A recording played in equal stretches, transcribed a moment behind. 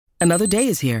Another day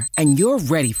is here, and you're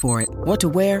ready for it. What to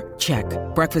wear? Check.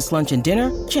 Breakfast, lunch, and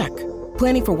dinner? Check.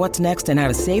 Planning for what's next and how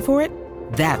to save for it?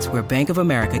 That's where Bank of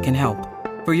America can help.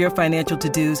 For your financial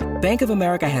to-dos, Bank of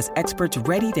America has experts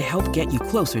ready to help get you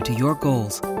closer to your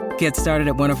goals. Get started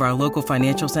at one of our local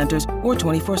financial centers or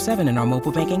 24/7 in our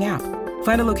mobile banking app.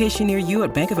 Find a location near you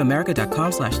at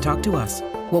bankofamerica.com/talktous.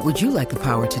 What would you like the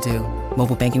power to do?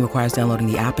 Mobile banking requires downloading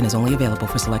the app and is only available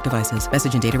for select devices.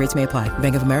 Message and data rates may apply.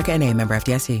 Bank of America N.A., member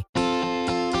FDIC.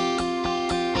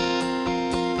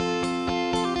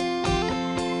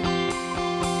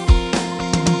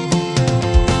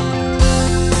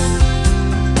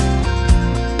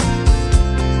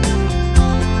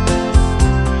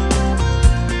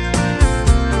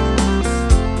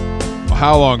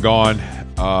 How long gone?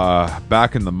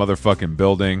 Back in the motherfucking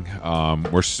building.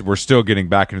 We're still getting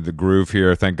back into the groove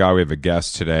here. Thank God we have a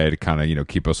guest today to kind of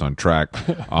keep us on track.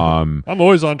 I'm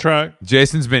always on track.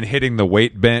 Jason's been hitting the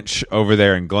weight bench over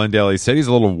there in Glendale. He said he's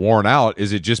a little worn out.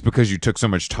 Is it just because you took so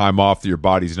much time off that your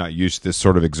body's not used to this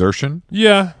sort of exertion?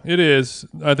 Yeah, it is.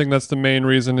 I think that's the main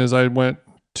reason. Is I went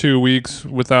 2 weeks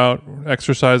without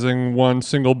exercising one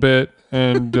single bit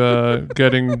and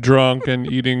getting drunk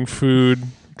and eating food.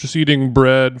 Just eating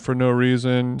bread for no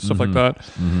reason, stuff like that.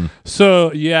 Mm-hmm.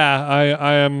 So yeah,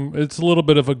 I am. It's a little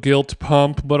bit of a guilt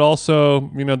pump, but also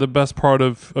the best part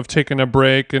of taking a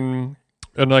break and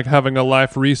like having a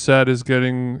life reset is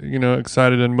getting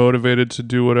excited and motivated to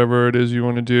do whatever it is you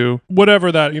want to do,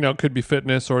 whatever that could be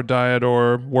fitness or diet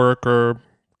or work or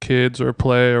kids or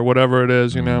play or whatever it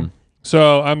is.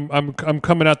 So I'm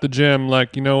coming at the gym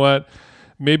like what,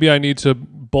 maybe I need to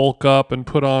bulk up and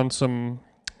put on some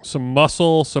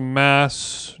muscle, some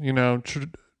mass, if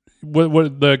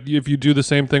you do the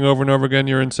same thing over and over again,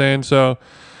 you're insane. So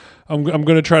I'm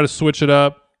going to try to switch it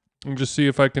up and just see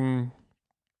if I can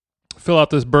fill out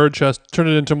this bird chest, turn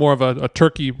it into more of a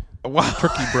turkey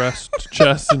breast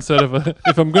chest instead of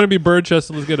if I'm going to be bird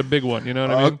chest, let's get a big one. You know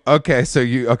what I mean? Okay. So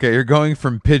you're going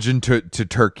from pigeon to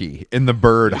turkey in the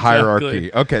bird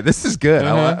hierarchy. Okay. This is good.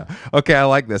 I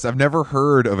like this. I've never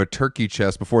heard of a turkey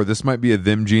chest before. This might be a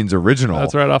Them Jeans original.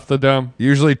 That's right off the dome.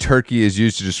 Usually turkey is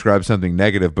used to describe something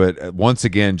negative, but once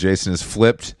again, Jason has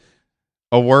flipped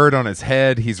a word on its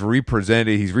head. He's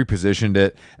repositioned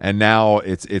it, and now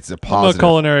it's a positive. I'm a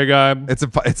culinary guy. It's a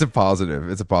positive.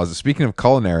 It's a positive. Speaking of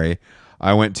culinary,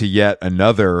 I went to yet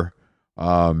another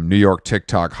New York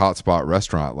TikTok hotspot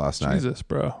restaurant last night. Jesus,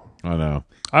 bro. I know.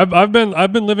 I've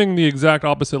been living the exact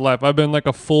opposite life. I've been like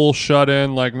a full shut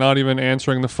in, like not even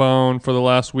answering the phone for the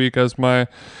last week as my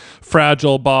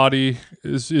fragile body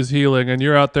is healing. And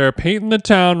you're out there painting the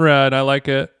town red. I like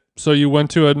it. So you went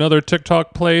to another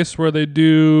TikTok place where they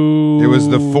do... It was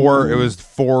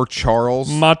Four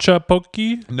Charles. Matcha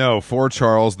Poke? No, Four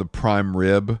Charles, the prime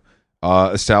rib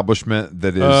establishment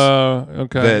that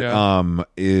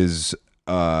is...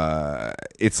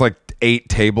 it's like 8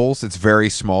 tables. It's very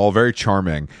small, very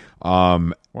charming.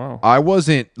 Wow. I was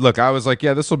like,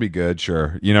 yeah, this will be good,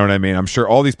 sure. You know what I mean? I'm sure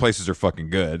all these places are fucking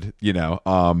good,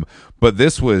 but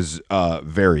this was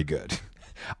very good.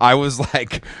 I was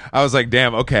like,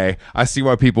 damn, okay. I see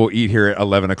why people eat here at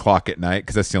 11 o'clock at night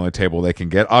because that's the only table they can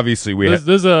get. Obviously,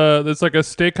 it's like a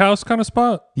steakhouse kind of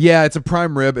spot. Yeah, it's a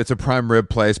prime rib. It's a prime rib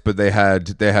place, but they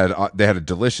had a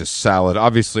delicious salad.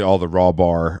 Obviously, all the raw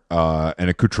bar and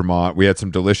accoutrement. We had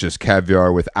some delicious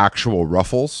caviar with actual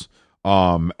ruffles.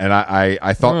 And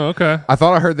I thought, I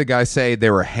thought I heard the guy say they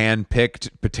were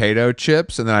hand-picked potato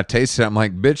chips, and then I tasted it. I'm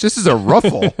like, bitch, this is a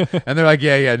ruffle. And they're like,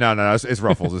 yeah, no, it's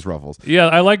ruffles, it's ruffles. Yeah,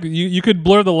 I like you could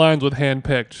blur the lines with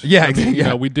hand-picked. Yeah,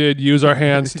 exactly. We did use our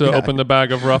hands to open the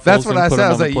bag of ruffles. That's what I said.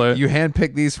 I was like, you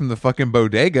hand-picked these from the fucking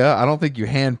bodega. I don't think you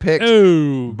hand-picked.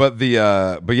 Ooh. But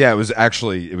yeah, it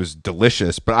was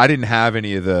delicious. But I didn't have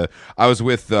any of the. I was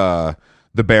with the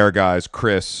Bear guys,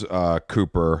 Chris,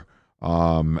 Cooper.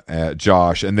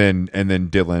 Josh and then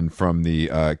Dylan from the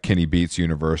Kenny Beats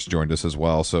universe joined us as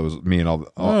well. So it was me and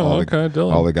all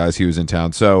the guys he was in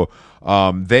town. So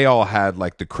they all had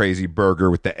like the crazy burger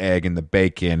with the egg and the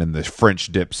bacon and the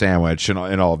French dip sandwich and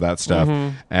all of that stuff.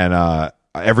 Mm-hmm. And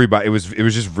everybody, it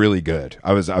was just really good.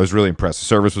 I was really impressed. The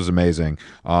service was amazing.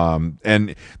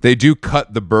 And they do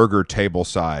cut the burger table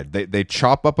side. They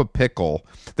chop up a pickle.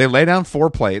 They lay down 4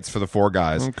 plates for the 4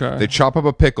 guys. Okay. They chop up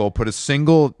a pickle, put a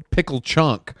single pickle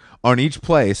chunk on each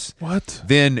place. What?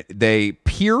 Then they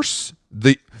pierce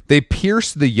the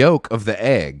yolk of the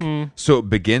egg so it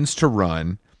begins to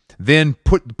run. Then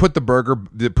put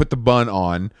the bun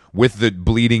on with the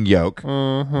bleeding yolk.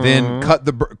 Mm-hmm. Then cut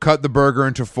the burger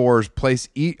into 4s. Place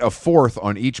a 4th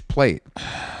on each plate,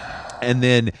 and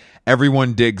then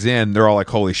everyone digs in. They're all like,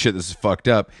 holy shit, this is fucked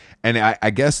up. And I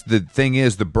guess the thing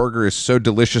is, the burger is so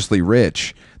deliciously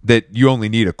rich that you only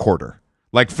need a quarter.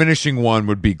 Like finishing one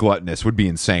would be gluttonous, would be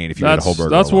insane if you had a whole burger.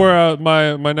 That's where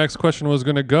my next question was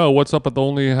going to go. What's up with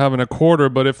only having a quarter?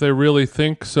 But if they really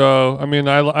think so, I mean,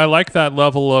 I like that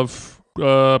level of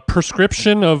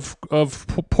prescription of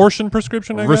portion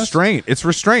prescription. I restraint. guess. It's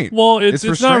restraint. Well, it's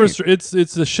not restraint.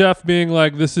 it's the chef being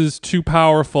like, this is too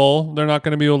powerful. They're not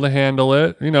going to be able to handle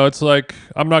it. You know, it's like,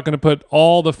 I'm not going to put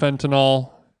all the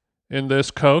fentanyl in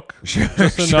this Coke,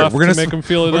 just enough to make them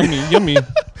feel yummy.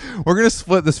 We're going to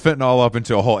split this fentanyl up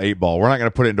into a whole 8-ball. We're not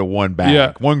going to put it into one bag.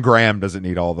 Yeah. 1 gram doesn't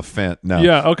need all the fent. No.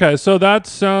 Yeah. Okay. So that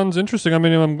sounds interesting. I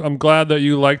mean, I'm glad that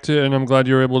you liked it, and I'm glad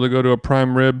you were able to go to a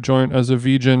prime rib joint as a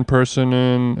vegan person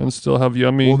and still have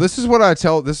yummy. Well, this is what I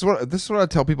tell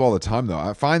people all the time, though.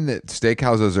 I find that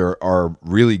steakhouses are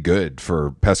really good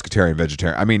for pescatarian,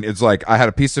 vegetarian. I mean, it's like I had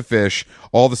a piece of fish.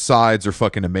 All the sides are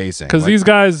fucking amazing. Because these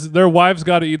guys, their wives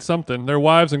got to eat something. Their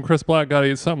wives and Chris Black got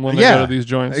to eat something when they go to these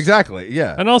joints. Exactly.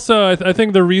 Yeah. And also, I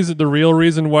think the real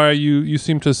reason why you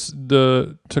seem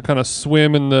to kind of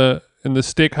swim in the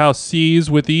steakhouse seas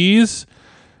with ease,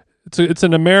 it's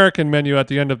an American menu at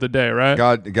the end of the day, right?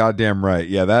 Goddamn right.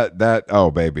 Yeah. That. Oh,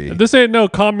 baby. This ain't no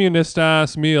communist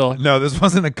ass meal. No, this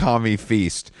wasn't a commie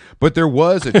feast, but there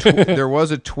was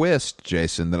a twist,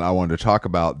 Jason, that I wanted to talk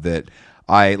about that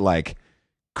I like.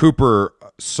 Cooper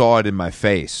saw it in my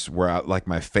face where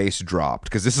my face dropped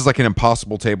because this is like an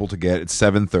impossible table to get. It's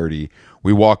 7:30.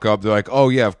 We walk up. They're like, oh,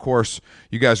 yeah, of course.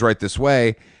 You guys right this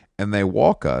way. And they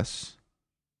walk us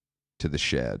to the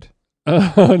shed.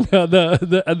 Oh, no,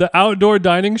 the outdoor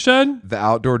dining shed? The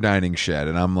outdoor dining shed.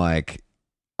 And I'm like,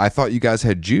 I thought you guys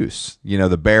had juice. You know,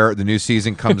 the new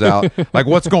season comes out. Like,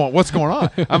 what's going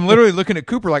on? I'm literally looking at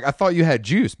Cooper like, I thought you had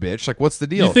juice, bitch. Like, what's the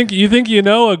deal? You think you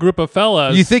know a group of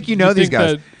fellas? You think you know these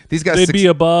guys? These guys, they'd be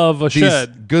above a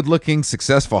shed. Good-looking,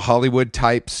 successful Hollywood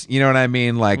types. You know what I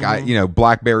mean? Like,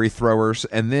 blackberry throwers.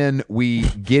 And then we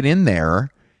get in there,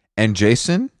 and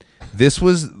Jason, this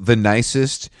was the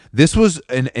nicest. This was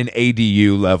an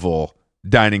ADU level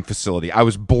dining facility. I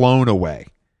was blown away.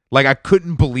 Like, I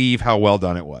couldn't believe how well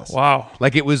done it was. Wow.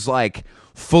 Like, it was like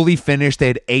fully finished. They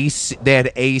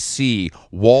had AC,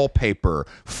 wallpaper,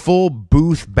 full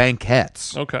booth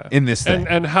banquettes. Okay. In this thing.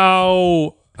 And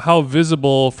how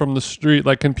visible from the street?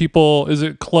 Like, can people, is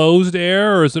it closed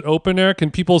air or is it open air?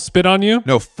 Can people spit on you?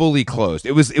 No, fully closed.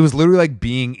 It was literally like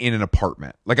being in an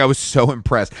apartment. Like, I was so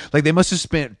impressed. Like, they must have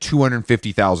spent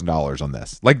 $250,000 on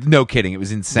this. Like, no kidding. It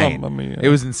was insane. Mamma mia. It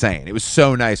was insane. It was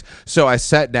so nice. So I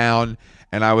sat down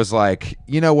and I was like,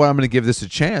 you know what? I'm going to give this a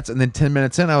chance. And then 10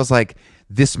 minutes in, I was like,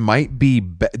 this might be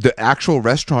the actual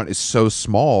restaurant is so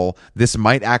small. This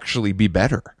might actually be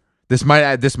better. This might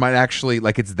actually,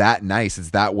 like, it's that nice. It's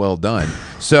that well done.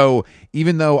 So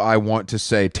even though I want to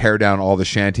say tear down all the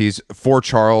shanties, for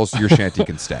Charles, your shanty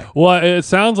can stay. Well, it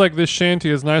sounds like this shanty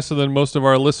is nicer than most of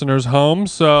our listeners' homes.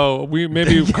 So we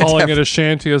maybe calling it a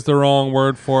shanty is the wrong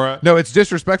word for it. No, it's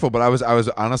disrespectful. But I was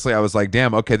honestly, I was like,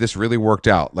 damn, okay, this really worked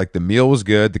out. Like, the meal was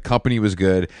good, the company was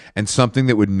good, and something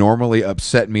that would normally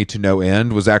upset me to no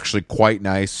end was actually quite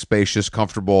nice, spacious,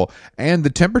 comfortable, and the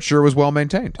temperature was well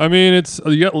maintained. I mean, it's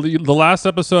the last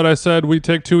episode I said we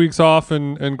take 2 weeks off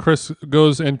and Chris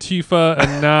goes Antifa,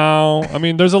 and now I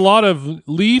mean there's a lot of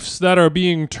leaves that are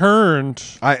being turned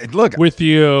with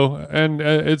you, and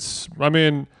it's, I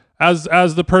mean, as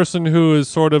the person who is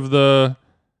sort of the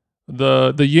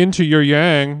yin to your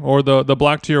yang, or the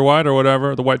black to your white, or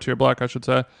whatever, the white to your black, I should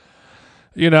say.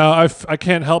 You know, I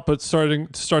can't help but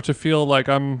start to feel like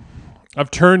I've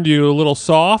turned you a little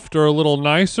soft or a little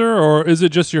nicer, or is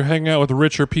it just you're hanging out with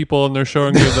richer people and they're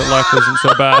showing you that life isn't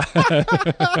so bad?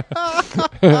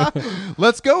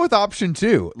 Let's go with option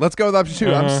two.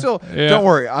 Don't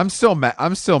worry. I'm still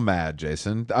mad,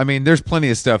 Jason. I mean, there's plenty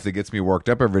of stuff that gets me worked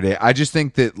up every day. I just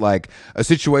think that, like, a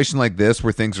situation like this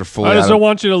where things are fully, I just don't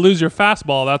want you to lose your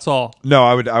fastball. That's all. No,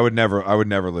 I would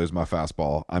never lose my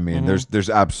fastball. I mean, there's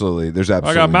absolutely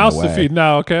I got mouths to feed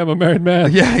now. Okay, I'm a married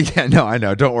man. Yeah. No, I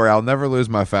know. Don't worry. I'll never lose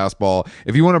my fastball.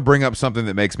 If you want to bring up something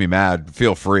that makes me mad,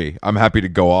 feel free. I'm happy to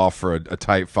go off for a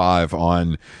tight 5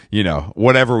 on,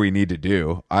 whatever we need to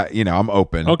do. I'm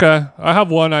open. Okay. I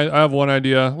have one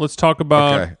idea. Let's talk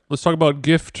about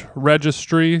gift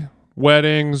registry,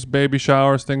 weddings, baby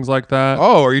showers, things like that.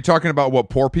 Oh, are you talking about what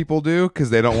poor people do because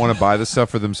they don't want to buy this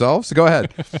stuff for themselves? Go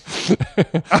ahead.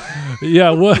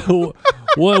 Yeah.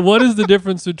 What is the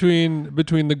difference between the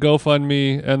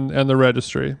GoFundMe and the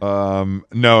registry? No.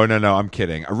 I'm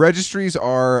kidding. Registries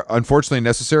are unfortunately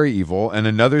necessary evil, and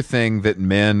another thing that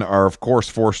men are, of course,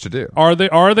 forced to do. Are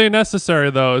they necessary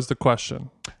though? Is the question.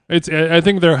 I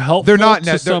think they're helpful They're not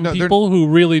to some people who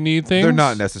really need things. They're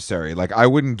not necessary. Like, I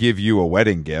wouldn't give you a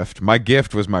wedding gift. My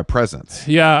gift was my presents.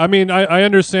 Yeah, I mean, I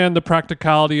understand the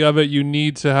practicality of it. You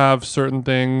need to have certain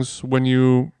things when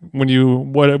you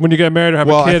get married or have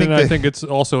a kid, I think it's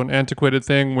also an antiquated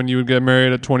thing when you would get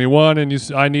married at 21 and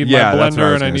I need my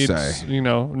blender and I need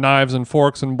knives and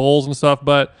forks and bowls and stuff.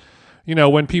 But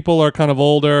when people are kind of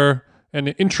older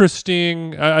and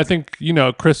interesting, I think,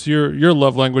 Chris, your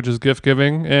love language is gift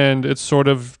giving, and it's sort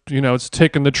of, it's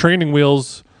taking the training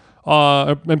wheels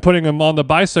and putting them on the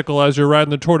bicycle as you're riding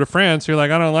the Tour de France. You're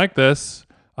like, I don't like this.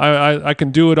 I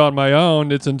can do it on my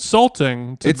own. It's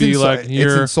insulting to be like, here,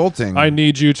 it's insulting. I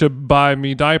need you to buy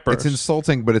me diapers. It's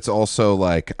insulting, but it's also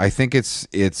like, I think it's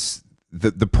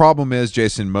the problem is,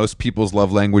 Jason, most people's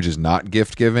love language is not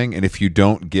gift giving, and if you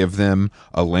don't give them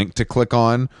a link to click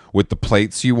on with the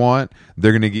plates you want,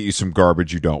 they're going to get you some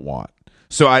garbage you don't want.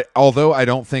 So although I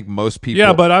don't think most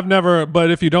people,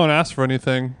 but if you don't ask for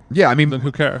anything, then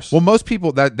who cares? Well, most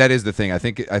people, that is the thing. I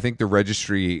think the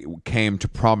registry came to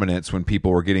prominence when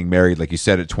people were getting married, like you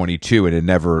said, at 22, and had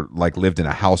never like lived in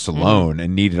a house alone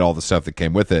and needed all the stuff that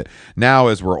came with it. Now,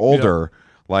 as we're older.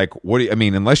 Like, what do you, I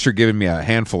mean, unless you're giving me a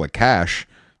handful of cash,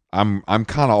 I'm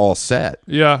kind of all set.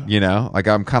 Yeah. Like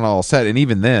I'm kind of all set. And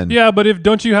even then. Yeah, but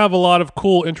don't you have a lot of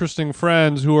cool, interesting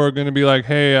friends who are going to be like,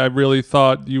 hey, I really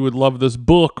thought you would love this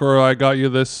book, or I got you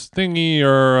this thingy,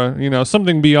 or,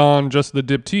 something beyond just the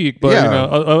diptyque. But,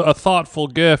 a thoughtful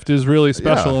gift is really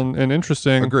special and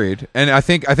interesting. Agreed. And I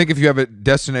think if you have a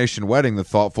destination wedding, the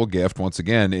thoughtful gift, once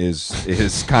again,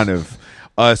 is kind of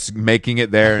us making it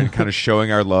there and kind of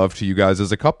showing our love to you guys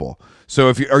as a couple.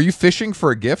 So are you fishing for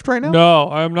a gift right now?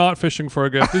 No, I'm not fishing for a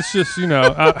gift. It's just, as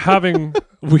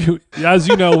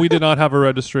you know, we did not have a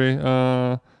registry.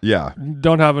 Don't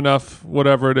have enough,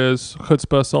 whatever it is,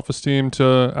 chutzpah, self-esteem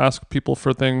to ask people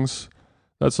for things.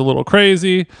 That's a little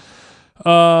crazy.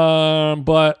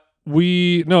 But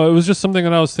it was just something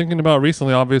that I was thinking about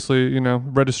recently. Obviously,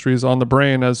 registry is on the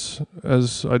brain as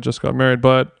I just got married,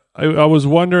 but I was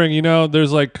wondering,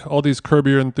 there's like all these Curb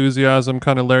Your Enthusiasm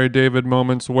kind of Larry David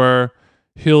moments where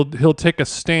he'll take a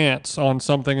stance on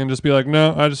something and just be like,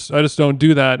 no, I just don't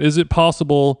do that. Is it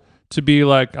possible to be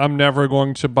like, I'm never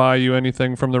going to buy you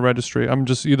anything from the registry. I'm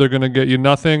just either going to get you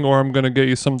nothing, or I'm going to get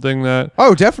you something that.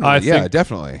 Oh, definitely.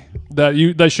 Definitely.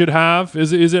 That should have.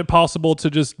 Is it possible to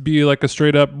just be like a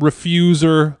straight up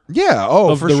refuser? Yeah.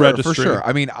 Oh, for registry? For sure.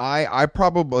 I mean, I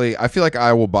feel like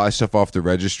I will buy stuff off the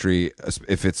registry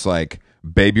if it's like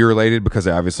baby related, because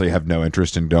I obviously have no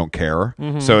interest and don't care.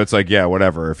 Mm-hmm. So it's like, yeah,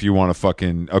 whatever. If you want to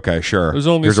fucking, okay, sure. There's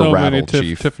only so many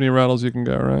Tiffany rattles you can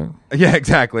get, right? Yeah,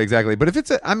 exactly. But if it's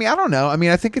I don't know. I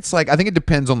mean, I think it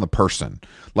depends on the person.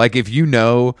 Like, if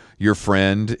your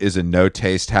friend is a no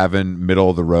taste having,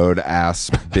 middle of the road ass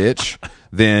bitch,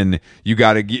 then you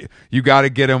gotta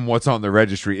get them what's on the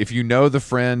registry. If the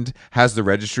friend has the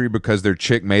registry because their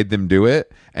chick made them do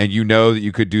it, and that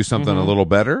you could do something a little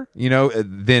better,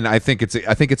 then I think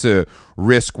it's a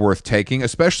risk worth taking,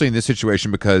 especially in this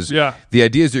situation, because the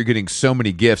idea is you're getting so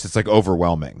many gifts, it's like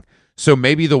overwhelming. So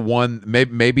maybe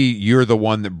maybe you're the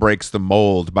one that breaks the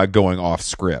mold by going off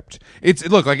script.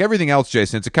 Look, like everything else,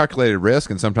 Jason, it's a calculated risk,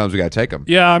 and sometimes we got to take them.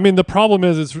 Yeah, I mean, the problem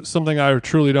is it's something I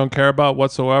truly don't care about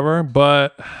whatsoever,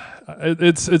 but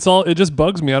it just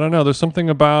bugs me. I don't know. There's something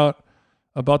about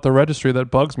the registry that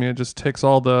bugs me. It just takes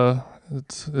all the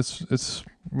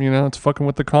it's fucking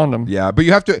with the condom. Yeah, but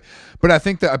you have to. But I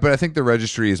think the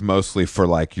registry is mostly for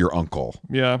like your uncle.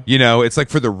 Yeah, it's like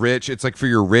for the rich. It's like for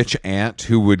your rich aunt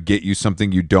who would get you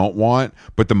something you don't want,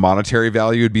 but the monetary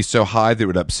value would be so high that it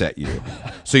would upset you.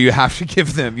 So you have to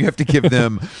give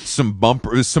them some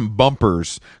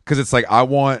bumpers, because it's like, I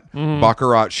want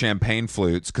Baccarat champagne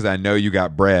flutes because I know you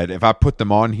got bread. If I put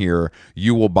them on here,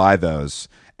 you will buy those.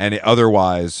 And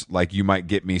otherwise, like, you might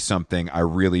get me something I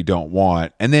really don't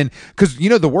want. And then, because,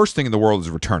 the worst thing in the world is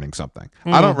returning something.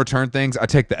 I don't return things. I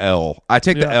take the L.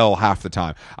 The L half the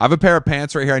time. I have a pair of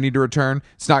pants right here I need to return.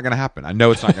 It's not going to happen. I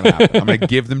know it's not going to happen. I'm going to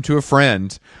give them to a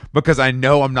friend because I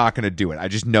know I'm not going to do it. I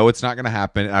just know it's not going to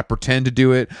happen. And I pretend to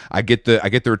do it. I get the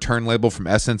return label from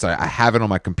Essence. I have it on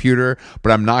my computer,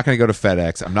 but I'm not going to go to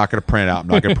FedEx. I'm not going to print it out. I'm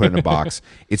not going to put it in a box.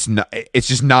 It's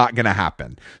just not going to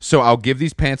happen. So I'll give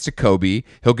these pants to Kobe.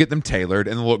 He'll get them tailored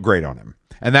and they'll look great on him.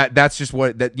 And that's just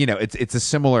what it's a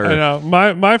similar. I know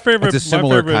my favorite. It's a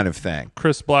similar kind of thing.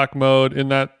 Chris Black mode in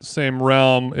that same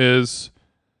realm is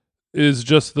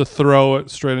just the throw it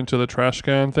straight into the trash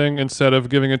can thing instead of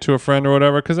giving it to a friend or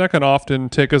whatever, because that can often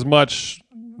take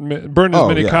burn as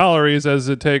many calories as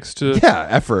it takes to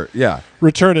effort.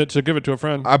 return it to give it to a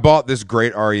friend. I bought this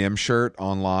great REM shirt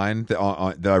online that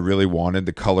I really wanted.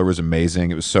 The color was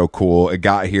amazing. It was so cool. It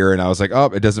got here and I was like, oh,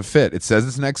 it doesn't fit. It says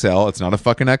it's an XL. It's not a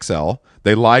fucking XL.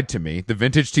 They lied to me. The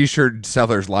vintage t-shirt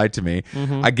sellers lied to me.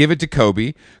 I give it to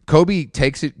Kobe. Kobe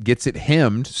takes it, gets it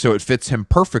hemmed so it fits him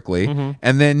perfectly.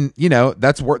 And then,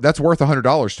 that's worth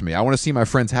 $100 to me. I want to see my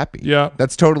friends happy. Yeah.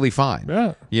 That's totally fine.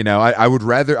 Yeah. I would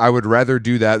rather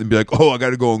do that than be like, oh, I got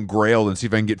to go on Grail and see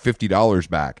if I can get $50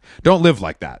 back. Don't live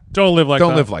like that. Don't live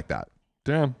like that.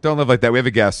 Damn. Don't live like that. We have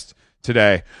a guest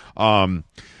today.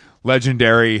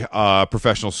 Legendary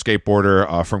professional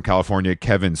skateboarder from California,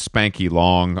 Kevin Spanky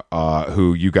Long,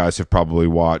 who you guys have probably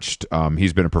watched.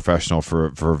 He's been a professional for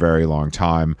a very long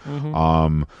time.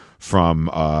 From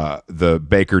the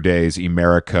Baker days,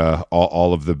 Emerica,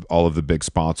 all of the big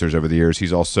sponsors over the years.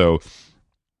 He's also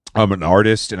an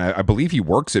artist, and I believe he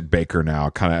works at Baker now,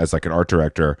 kind of as like an art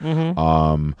director.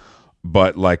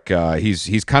 But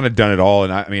he's kind of done it all,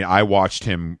 and I watched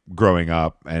him growing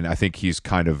up, and I think he's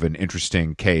kind of an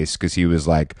interesting case because he was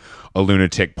like a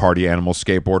lunatic party animal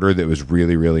skateboarder that was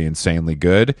really, really insanely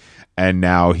good, and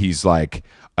now he's like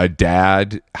a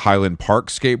dad Highland Park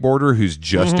skateboarder who's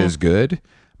just as good,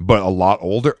 but a lot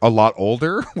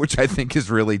older, which I think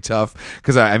is really tough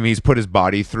because he's put his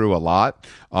body through a lot.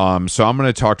 So I'm going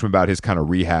to talk to him about his kind of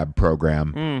rehab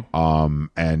program,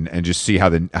 and just see how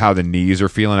the knees are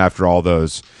feeling after all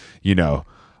those,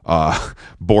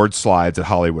 board slides at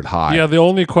Hollywood High. Yeah, the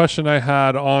only question I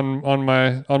had on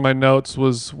my notes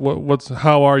was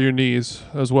how are your knees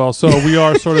as well. So we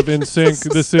are sort of in sync.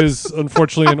 This is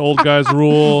unfortunately an old guys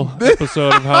rule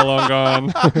episode of How Long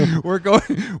Gone.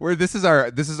 This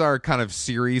is our kind of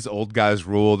series Old Guys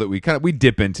Rule that we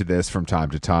dip into this from time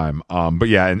to time. But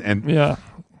yeah, and yeah.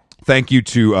 Thank you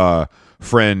to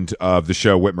friend of the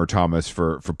show Whitmer Thomas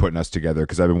for putting us together,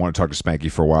 because I've been wanting to talk to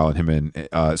Spanky for a while, and him and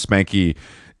Spanky.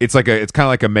 It's kind of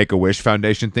like a Make-A-Wish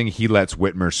Foundation thing. He lets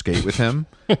Whitmer skate with him,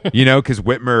 because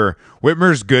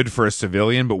Whitmer's good for a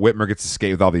civilian, but Whitmer gets to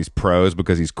skate with all these pros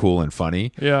because he's cool and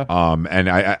funny. Yeah. And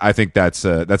I think that's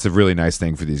a really nice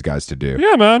thing for these guys to do.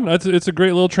 Yeah, man, it's a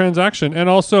great little transaction. And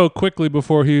also, quickly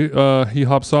before he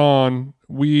hops on,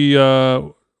 we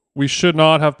should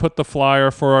not have put the flyer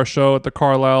for our show at the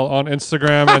Carlisle on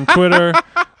Instagram and Twitter.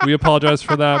 We apologize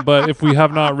for that. But if we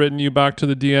have not written you back to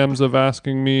the DMs of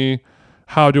asking me,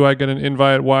 how do I get an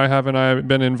invite? Why haven't I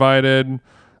been invited?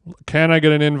 Can I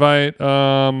get an invite?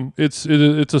 It's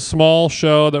a small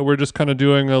show that we're just kind of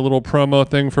doing a little promo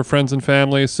thing for friends and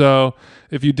family. So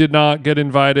if you did not get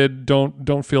invited,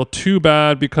 don't feel too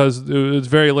bad, because it's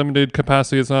very limited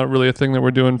capacity. It's not really a thing that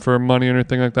we're doing for money or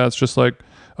anything like that. It's just like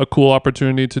a cool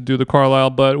opportunity to do the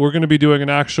Carlisle. But we're going to be doing an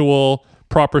actual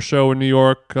proper show in New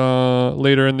York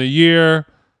later in the year.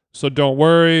 So don't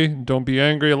worry. Don't be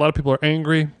angry. A lot of people are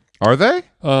angry. Are they?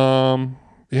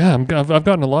 Yeah, I've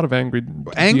gotten a lot of angry.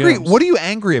 Angry? DMs. What are you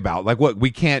angry about? Like, what,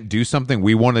 we can't do something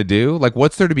we want to do? Like,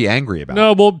 what's there to be angry about?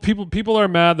 No, well, people are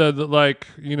mad that like,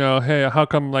 hey, how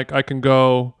come like I can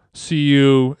go see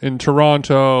you in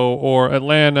Toronto or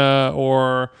Atlanta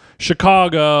or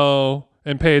Chicago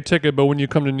and pay a ticket, but when you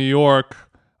come to New York,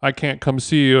 I can't come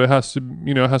see you. It has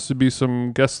to be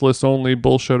some guest list only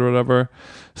bullshit or whatever.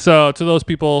 So to those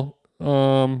people,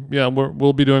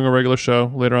 we'll be doing a regular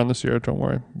show later on this year. Don't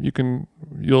worry.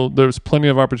 There's plenty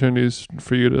of opportunities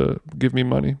for you to give me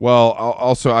money. Well,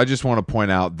 also, I just want to point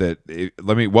out that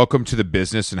welcome to the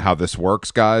business and how this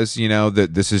works, guys. That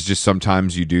this is just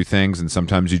sometimes you do things and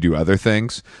sometimes you do other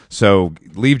things. So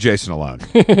leave Jason alone.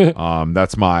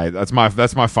 That's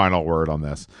my final word on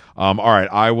this. All right,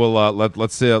 I will.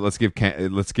 Let's give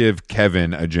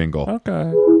Kevin a jingle.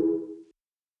 Okay.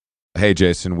 Hey,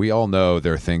 Jason, we all know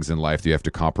there are things in life that you have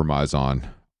to compromise on.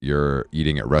 You're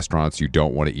eating at restaurants you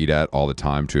don't want to eat at all the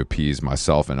time to appease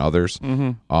myself and others.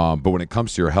 But when it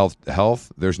comes to your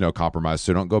health, there's no compromise.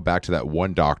 So don't go back to that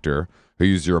one doctor who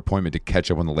used your appointment to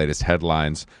catch up on the latest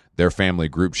headlines, their family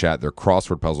group chat, their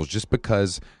crossword puzzles, just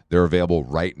because they're available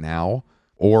right now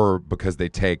or because they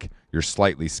take your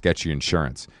slightly sketchy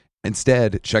insurance.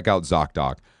 Instead, check out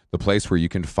ZocDoc, the place where you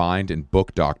can find and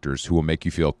book doctors who will make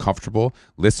you feel comfortable,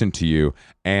 listen to you,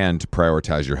 and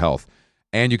prioritize your health.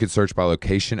 And you can search by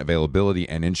location, availability,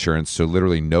 and insurance, so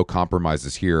literally no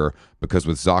compromises here, because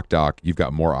with ZocDoc, you've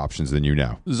got more options than you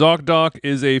know. ZocDoc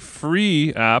is a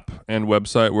free app and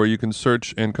website where you can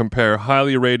search and compare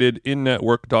highly rated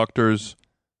in-network doctors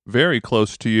very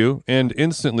close to you and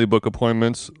instantly book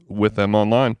appointments with them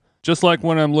online. Just like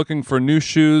when I'm looking for new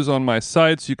shoes on my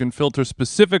sites, you can filter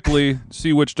specifically,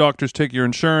 see which doctors take your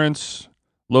insurance,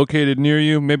 located near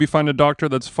you, maybe find a doctor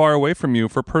that's far away from you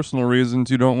for personal reasons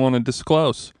you don't want to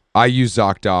disclose. I use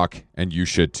ZocDoc, and you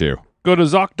should too. Go to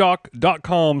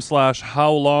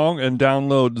ZocDoc.com/howlong and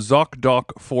download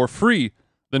ZocDoc for free.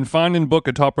 Then find and book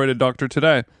a top-rated doctor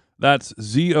today. That's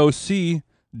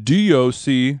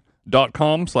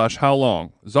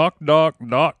ZocDoc.com/howlong.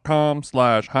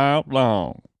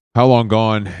 ZocDoc.com/howlong. How Long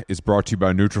Gone is brought to you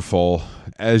by Nutrafol.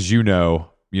 As you know,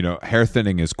 hair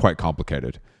thinning is quite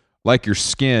complicated. Like your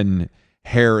skin,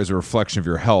 hair is a reflection of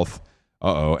your health.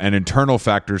 And internal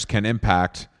factors can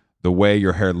impact the way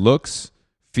your hair looks,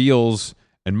 feels,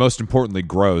 and most importantly,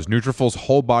 grows. Nutrafol's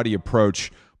whole body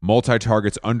approach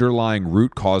multi-targets underlying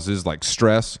root causes like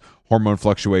stress, hormone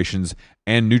fluctuations,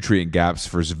 and nutrient gaps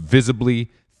for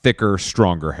visibly thicker,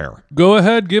 stronger hair. Go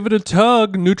ahead, give it a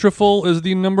tug. Nutrafol is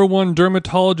the #1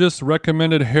 dermatologist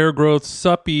recommended hair growth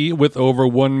suppy with over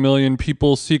 1 million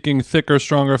people seeking thicker,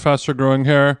 stronger, faster growing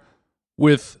hair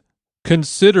with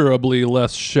considerably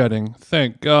less shedding.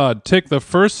 Thank God. Take the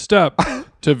first step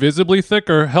to visibly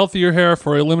thicker, healthier hair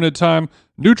for a limited time.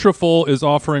 Nutrafol is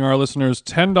offering our listeners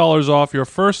 $10 off your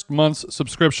first month's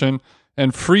subscription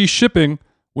and free shipping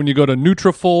when you go to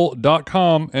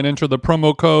Nutrafol.com and enter the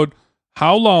promo code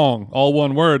HOWLONG, all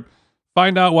one word.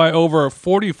 Find out why over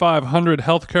 4,500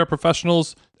 healthcare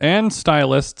professionals and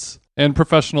stylists and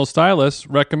professional stylists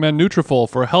recommend Nutrafol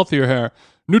for healthier hair.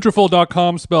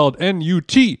 Nutrafol.com, spelled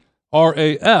Nutrafol.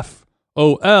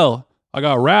 I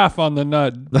got RAF on the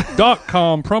nut.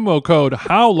 .com, promo code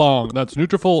HOWLONG. That's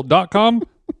Nutrafol.com,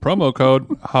 promo code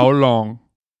HOWLONG.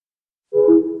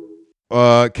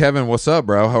 Kevin, what's up,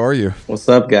 bro? How are you? What's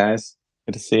up, guys?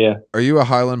 Good to see you. Are you a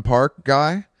Highland Park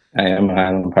guy? I am a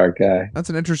Highland Park guy. That's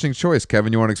an interesting choice,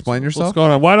 Kevin. You want to explain yourself? What's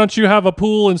going on? Why don't you have a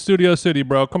pool in Studio City,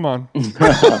 bro? Come on.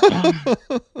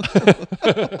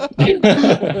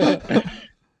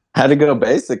 Had to go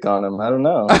basic on him. I don't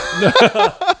know.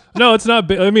 No, it's not.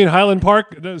 I mean, Highland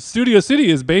Park, Studio City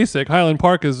is basic. Highland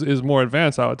Park is more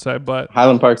advanced, I would say. But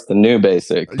Highland Park's the new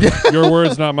basic. Your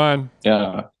words, not mine.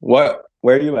 Yeah. Where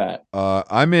are you at?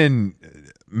 I'm in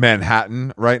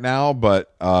Manhattan right now,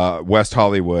 but West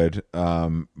Hollywood.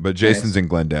 But Jason's in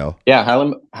Glendale. Yeah,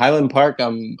 Highland Park.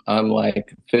 I'm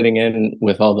like fitting in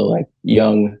with all the like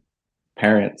young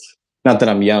parents. Not that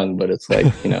I'm young, but it's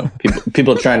like,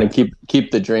 people trying to keep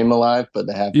the dream alive, but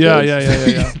they have kids.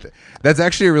 Yeah. That's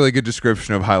actually a really good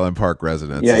description of Highland Park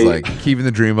residents. Yeah, it's like keeping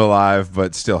the dream alive,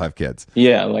 but still have kids.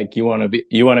 Yeah, like you want to be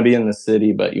in the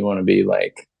city, but you want to be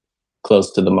like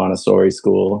close to the Montessori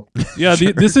school. Yeah,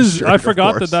 this is. Sure, I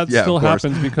forgot that Yeah, still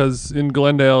happens because in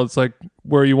Glendale, it's like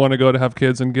where you want to go to have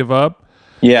kids and give up.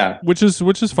 Yeah, which is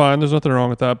fine. There's nothing wrong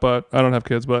with that. But I don't have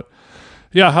kids, but.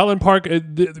 Yeah, Highland Park,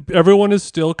 everyone is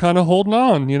still kind of holding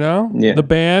on, Yeah. The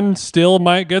band still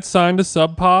might get signed to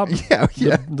Sub Pop.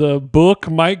 Yeah. The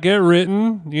book might get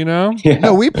written, Yeah.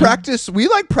 No, we practice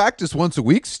once a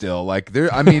week still. Like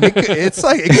it's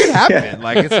like it could happen. Yeah.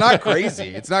 Like it's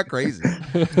not crazy.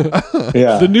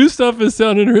 Yeah. The new stuff is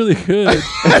sounding really good.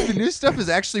 The new stuff is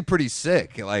actually pretty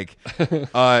sick. Like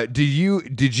did you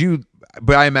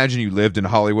but I imagine you lived in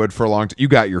Hollywood for a long time. You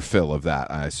got your fill of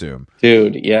that, I assume.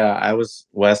 Dude, yeah, I was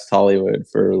West Hollywood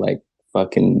for like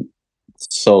fucking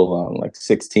so long, like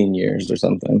 16 years or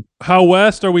something. How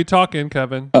west are we talking,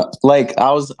 Kevin? Like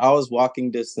I was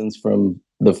walking distance from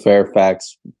the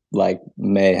Fairfax like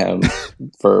mayhem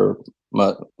for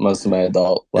most of my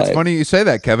adult life. It's funny you say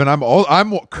that, Kevin.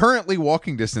 I'm currently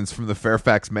walking distance from the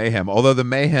Fairfax mayhem, although the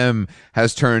mayhem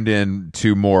has turned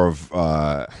into more of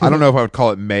I don't know if I would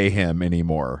call it mayhem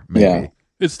anymore. Maybe. Yeah.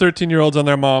 It's 13-year-olds on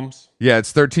their moms. Yeah,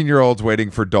 it's 13-year-olds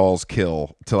waiting for Doll's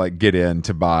Kill to like get in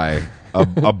to buy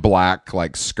a black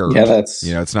like skirt. Yeah, that's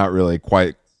it's not really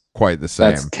quite the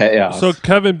same. That's chaos. So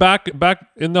Kevin, back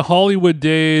in the Hollywood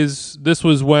days, this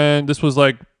was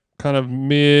like kind of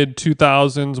mid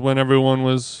 2000s when everyone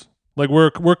was like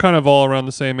we're kind of all around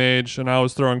the same age, and I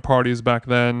was throwing parties back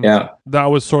then. Yeah, that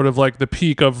was sort of like the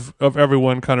peak of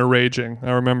everyone kind of raging.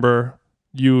 I remember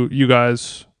you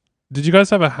guys. Did you guys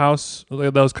have a house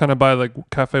that was kind of by like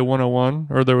Cafe 101,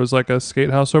 or there was like a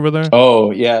skate house over there?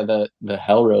 Oh yeah, the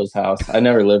Hellrose house. I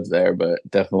never lived there, but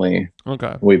definitely.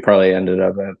 Okay. We probably ended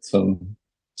up at some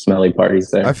smelly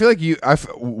parties there. I feel like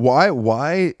why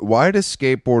do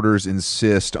skateboarders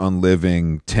insist on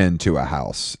living 10 to a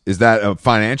house? Is that a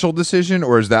financial decision,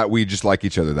 or is that we just like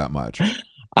each other that much?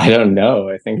 I don't know.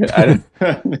 I feel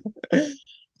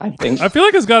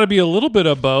like it's got to be a little bit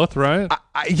of both, right?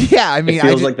 Yeah, I mean, it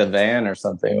feels like the van or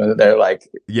something. They're like,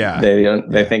 yeah,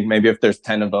 they think maybe if there's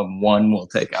 10 of them, one will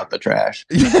take out the trash.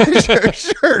 yeah,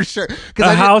 sure.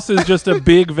 A house is just a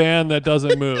big van that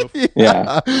doesn't move.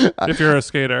 Yeah. If you're a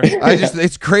skater,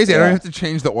 it's crazy. I Yeah. don't have to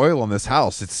change the oil on this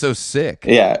house. It's so sick.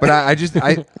 Yeah. But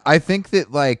I think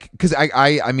that like, because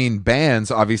I mean, bands,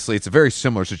 obviously it's a very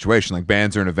similar situation. Like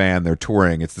bands are in a van, they're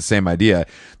touring. It's the same idea.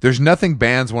 There's nothing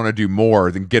bands want to do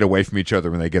more than get away from each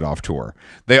other when they get off tour.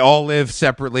 They all live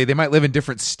separately. They might live in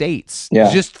different states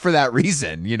just for that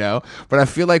reason, you know? But I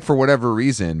feel like for whatever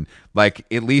reason, like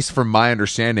at least from my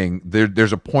understanding,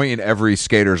 there's a point in every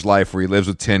skater's life where he lives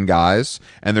with 10 guys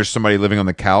and there's somebody living on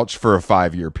the couch for a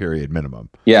 5-year period minimum.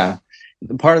 Yeah.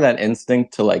 Part of that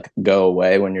instinct to like go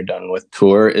away when you're done with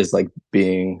tour is like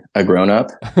being a grown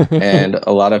up. And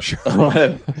a lot of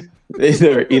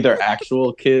either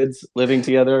actual kids living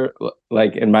together,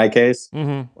 like in my case,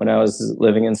 when I was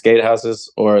living in skate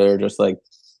houses, or they're just like,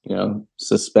 you know,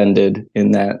 suspended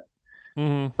in that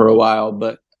for a while.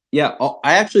 But yeah,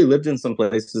 I actually lived in some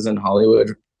places in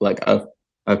Hollywood, like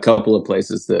a couple of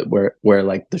places that where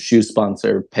like the shoe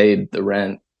sponsor paid the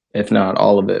rent, if not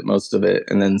all of it, most of it.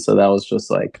 And then so that was just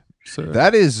like,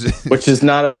 that is, which is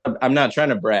not, I'm not trying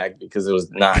to brag because it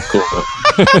was not cool.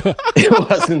 It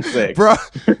wasn't sick, bro.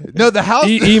 No, the house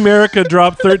America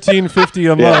dropped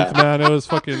 $13.50 a month, man. It was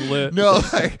fucking lit. No,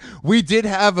 like we did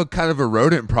have a kind of a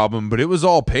rodent problem, but it was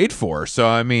all paid for. So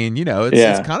I mean, you know,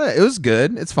 it's kind of, it was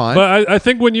good. It's fine. But I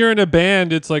think when you're in a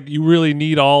band, it's like you really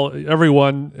need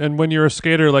everyone. And when you're a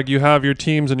skater, like you have your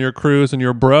teams and your crews and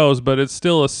your bros, but it's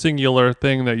still a singular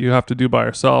thing that you have to do by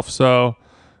yourself. So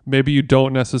maybe you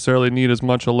don't necessarily need as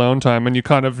much alone time, and you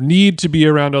kind of need to be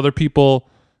around other people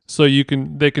so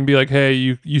they can be like, hey,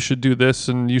 you should do this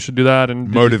and you should do that,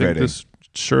 and motivating. This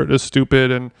shirt is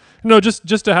stupid, and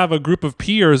just to have a group of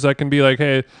peers that can be like,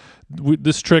 hey,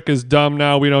 this trick is dumb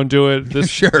now, we don't do it.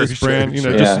 This brand,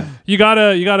 just you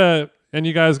gotta and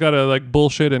you guys gotta like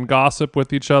bullshit and gossip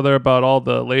with each other about all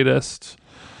the latest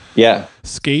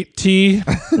skate tea.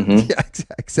 Yeah,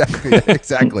 exactly.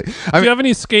 Do you have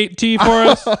any skate tea for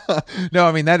us? No,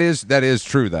 I mean that is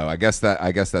true though. I guess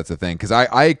that's the thing, because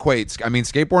I equate. I mean,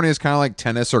 skateboarding is kind of like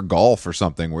tennis or golf or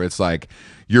something, where it's like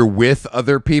you're with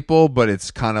other people, but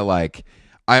it's kind of like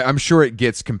I'm sure it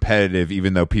gets competitive,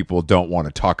 even though people don't want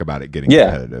to talk about it getting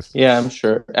competitive. Yeah, I'm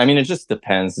sure. I mean, it just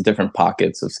depends. Different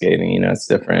pockets of skating, you know, it's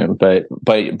different. But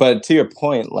to your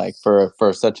point, like for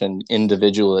such an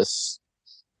individualist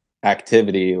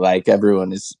activity, like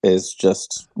everyone is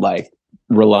just like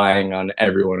relying on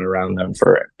everyone around them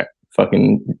for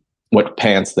fucking what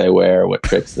pants they wear, what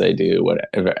tricks they do,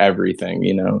 whatever, everything,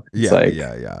 you know. It's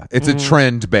it's a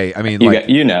trend bait. I mean,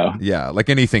 like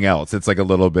anything else, it's like a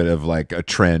little bit of like a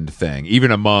trend thing,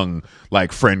 even among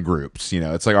like friend groups, you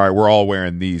know. It's like, all right, we're all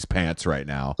wearing these pants right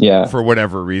now, for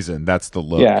whatever reason. That's the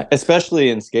look. Especially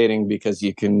in skating, because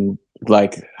you can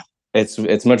like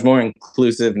it's much more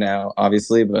inclusive now,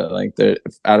 obviously, but like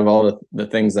out of all the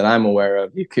things that I'm aware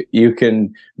of, you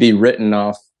can be written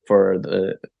off for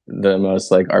the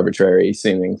most like arbitrary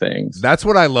seeming things. That's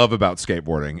what I love about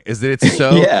skateboarding, is that it's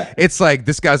so it's like,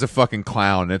 this guy's a fucking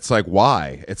clown. It's like,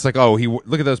 why? It's like, oh,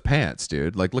 look at those pants,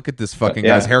 dude. Like, look at this fucking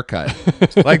guy's haircut.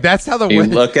 Like, that's how you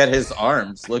look at his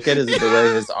arms. Look at the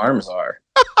way his arms are.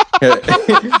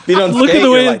 If you don't look skate, at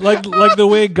the way like the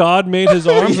way God made his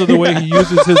arms, or the way he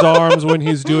uses his arms when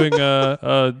he's doing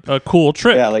a cool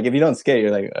trick. Yeah, like if you don't skate,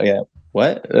 you're like, oh, yeah.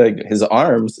 What? Like his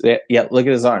arms? Yeah, look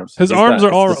at his arms. His arms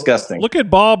are all disgusting. Look at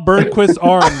Bob Burnquist's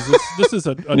arms. This is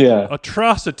an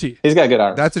atrocity. He's got good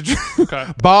arms. That's okay.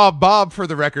 Bob, for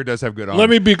the record, does have good arms. Let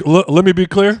me be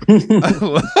clear.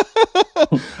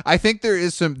 I think there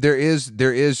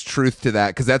is truth to that,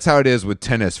 because that's how it is with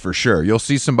tennis for sure. You'll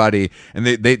see somebody and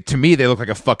they to me they look like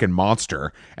a fucking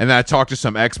monster, and then I talk to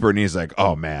some expert and he's like,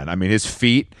 oh man, I mean his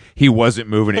feet, he wasn't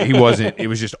moving it, it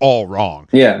was just all wrong.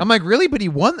 Yeah, I'm like, really? But he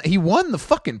won the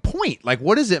fucking point. Like,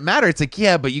 what does it matter? It's like,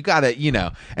 yeah, but you gotta, you know.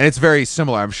 And it's very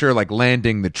similar. I'm sure like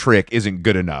landing the trick isn't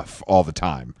good enough all the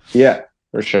time. Yeah,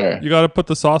 for sure. You got to put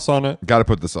the sauce on it. Got to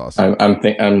put the sauce.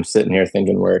 I'm sitting here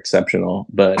thinking we're exceptional,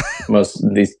 but most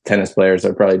of these tennis players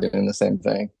are probably doing the same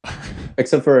thing.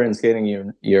 Except for in skating,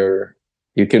 you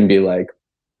can be like,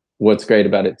 what's great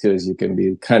about it too is you can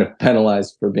be kind of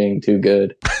penalized for being too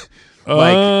good.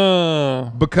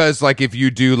 Like, because like if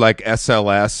you do like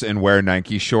SLS and wear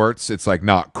Nike shorts, it's like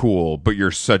not cool, but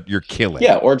you're killing.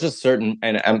 Yeah, or just certain,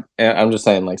 and I'm just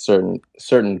saying like certain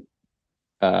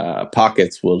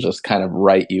pockets will just kind of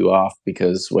write you off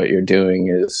because what you're doing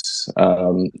is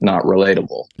not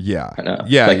relatable. Yeah.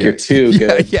 You're too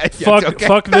good.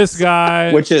 Fuck this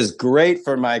guy. Which is great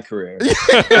for my career.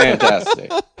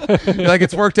 Fantastic. Like,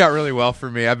 it's worked out really well for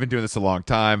me. I've been doing this a long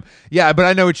time. Yeah, but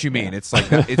I know what you mean. It's like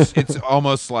it's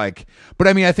almost like, but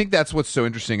I mean, I think that's what's so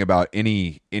interesting about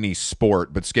any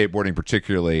sport, but skateboarding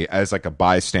particularly, as like a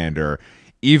bystander.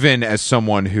 Even as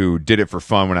someone who did it for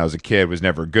fun when I was a kid, was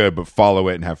never good, but follow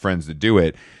it and have friends that do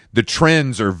it, the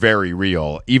trends are very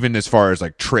real, even as far as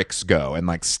like tricks go and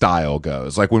like style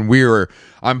goes. Like when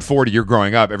I'm 40, you're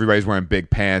growing up, everybody's wearing big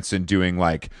pants and doing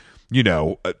like,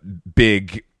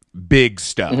 big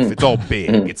stuff. It's all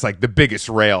big. It's like the biggest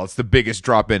rail. It's the biggest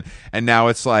drop in. And now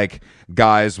it's like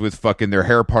guys with fucking their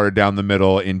hair parted down the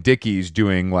middle in Dickies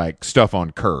doing like stuff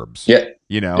on curbs. Yeah.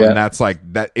 And that's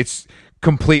like that. It's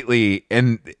completely,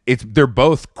 and they're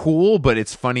both cool, but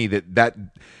it's funny that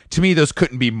to me those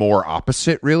couldn't be more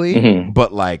opposite, really.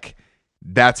 But like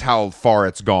that's how far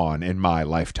it's gone in my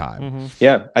lifetime.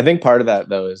 Yeah, I think part of that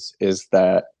though is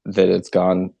that it's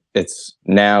gone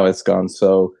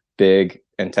so big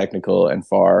and technical and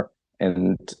far,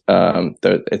 and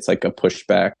it's like a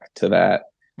pushback to that,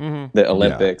 the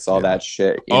Olympics, all that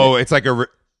shit.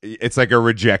 It's like a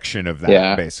rejection of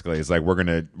that. Basically, it's like we're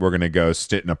gonna go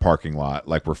sit in a parking lot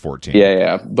like we're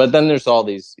 14. But then there's all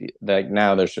these, like,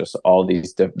 now there's just all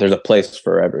these there's a place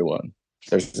for everyone.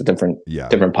 There's different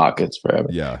pockets for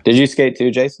everyone. Did you skate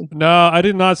too, Jason? No, I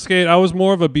did not skate. I was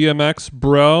more of a BMX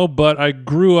bro, but I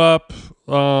grew up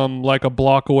like a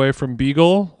block away from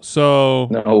Beagle, so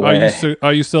no way.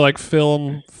 I used to like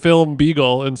film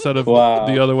Beagle instead of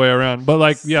the other way around. But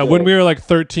like, yeah, when we were like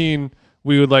 13,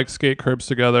 we would like skate curbs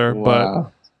together.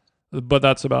 But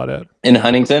that's about it. In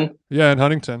Huntington? Yeah, in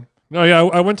Huntington. No, yeah,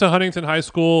 I went to Huntington High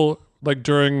School like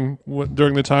during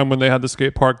the time when they had the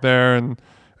skate park there, and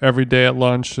every day at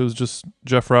lunch it was just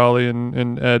Jeff Rowley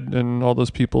and Ed and all those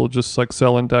people just like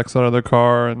selling decks out of their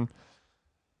car, and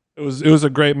it was a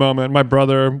great moment. My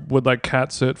brother would like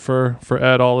cat sit for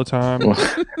Ed all the time.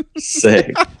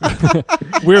 Sick.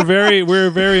 We're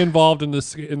very involved in the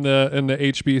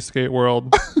HB skate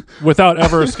world without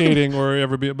ever skating or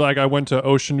ever be like. I went to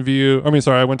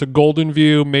I went to Golden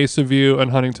View, Mesa View, and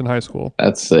Huntington High School.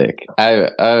 That's sick.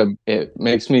 It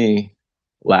makes me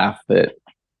laugh that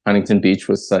Huntington Beach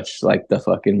was such like the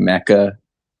fucking mecca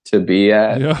to be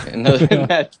at in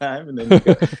that time, and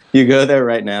then you go there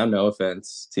right now. No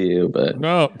offense to you, but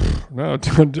no,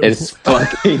 it's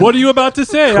fucking. What are you about to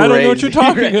say? Crazy. I don't know what you're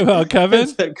talking about, Kevin.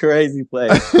 It's a crazy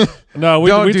place. No, we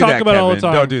talk about it all the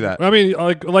time. Don't do that. I mean,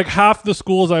 like half the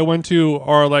schools I went to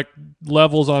are like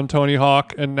levels on Tony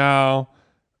Hawk, and now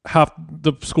half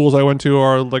the schools I went to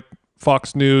are like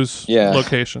Fox News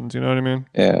locations. You know what I mean?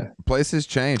 Yeah. Places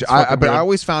change. But I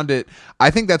always found it, I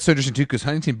think that's so interesting too, because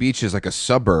Huntington Beach is like a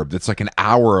suburb that's like an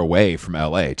hour away from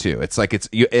LA too. It's like it's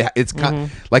kind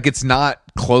of like it's not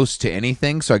close to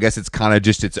anything, so I guess it's kind of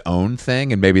just its own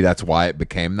thing, and maybe that's why it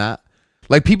became that.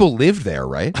 Like people lived there,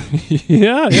 right?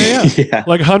 Yeah.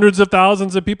 Like hundreds of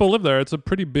thousands of people live there. It's a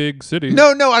pretty big city.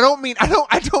 No, I don't mean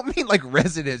like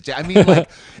residents. I mean like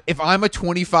if I'm a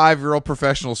 25-year-old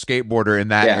professional skateboarder in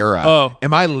that era,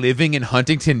 am I living in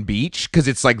Huntington Beach because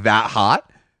it's like that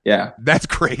hot? Yeah, that's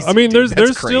crazy. I mean,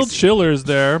 there's still chillers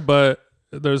there, but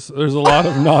there's a lot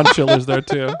of non-chillers there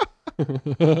too.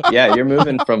 Yeah, you're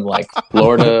moving from like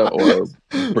Florida or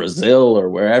Brazil or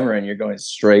wherever, and you're going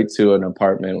straight to an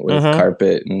apartment with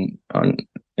carpet in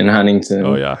Huntington.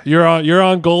 Oh yeah, you're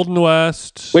on Golden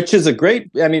West, which is a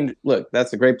great. I mean, look,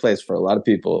 that's a great place for a lot of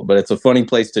people, but it's a funny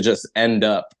place to just end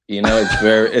up. You know, it's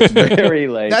very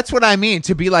like. That's what I mean.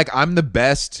 To be like, I'm the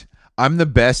best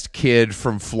kid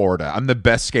from Florida. I'm the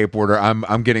best skateboarder.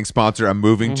 I'm getting sponsored. I'm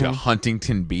moving to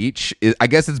Huntington Beach. I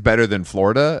guess it's better than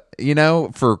Florida, you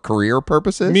know, for career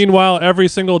purposes. Meanwhile, every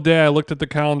single day I looked at the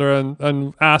calendar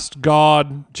and asked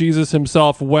God, Jesus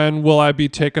himself, when will I be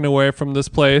taken away from this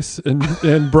place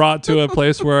and brought to a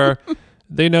place where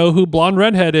they know who Blonde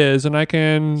Redhead is and I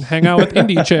can hang out with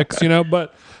indie chicks, you know,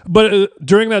 but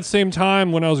during that same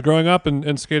time when I was growing up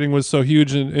and skating was so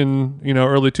huge in you know,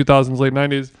 early 2000s, late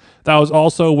 90s, that was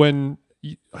also when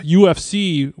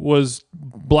UFC was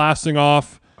blasting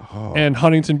off, and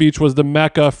Huntington Beach was the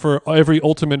mecca for every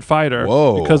Ultimate Fighter.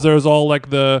 Whoa! Because there's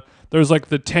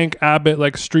the Tank Abbott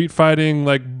like street fighting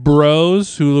like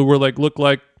bros who were like look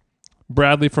like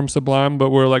Bradley from Sublime, but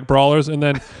were like brawlers, and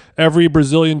then every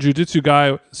Brazilian jiu-jitsu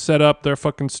guy set up their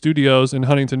fucking studios in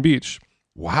Huntington Beach.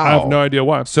 Wow. I have no idea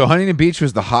why. So Huntington Beach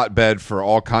was the hotbed for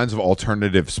all kinds of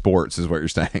alternative sports, is what you're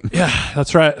saying. Yeah,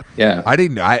 that's right. Yeah. I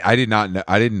didn't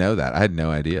know that. I had no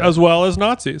idea. As well as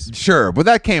Nazis. Sure, but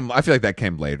I feel like that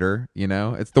came later,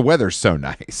 It's the weather's so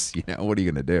nice, what are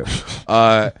you going to do?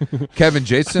 Kevin,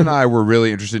 Jason and I were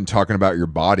really interested in talking about your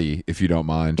body, if you don't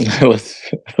mind.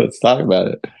 let's talk about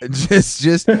it.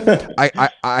 Just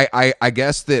I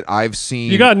guess that I've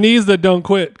seen. You got knees that don't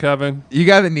quit, Kevin. You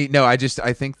got the knee. No, I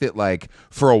think that like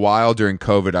for a while during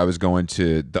COVID, I was going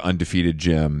to the Undefeated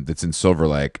gym that's in Silver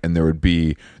Lake, and there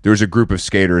was a group of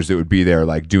skaters that would be there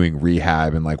like doing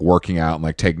rehab and like working out and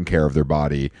like taking care of their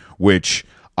body, which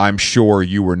I'm sure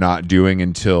you were not doing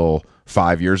until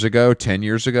 5 years ago, 10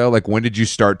 years ago. Like, when did you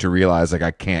start to realize like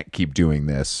I can't keep doing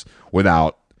this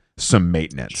without some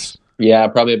maintenance? Yeah,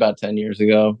 probably about 10 years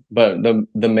ago, but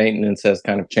the maintenance has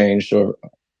kind of changed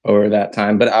over that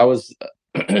time. But I was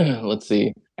let's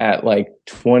see, at like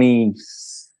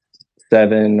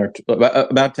 27 or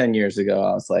about 10 years ago,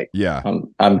 I was like, yeah,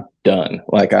 I'm done.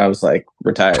 Like, I was like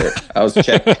retired. I was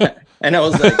checked. And I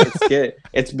was like,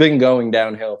 it's been going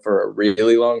downhill for a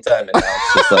really long time, and now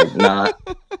it's just like not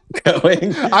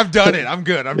going. I've done it. I'm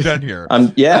good. I'm done here. I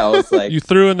was like, you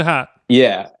threw in the hat.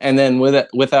 Yeah, and then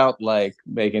without like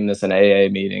making this an AA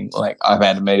meeting, like I've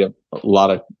had to make a lot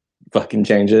of fucking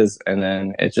changes, and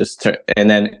then it just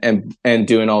and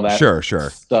doing all that sure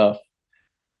stuff.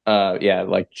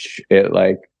 It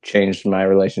like changed my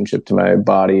relationship to my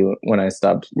body when I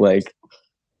stopped like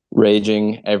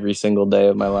raging every single day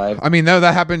of my life. I mean, no,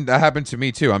 that happened to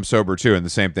me too. I'm sober too, and the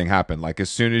same thing happened. Like, as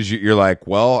soon as you're like,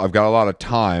 well, I've got a lot of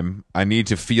time, I need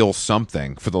to feel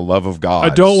something, for the love of God.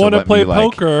 I don't want to play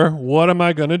poker. What am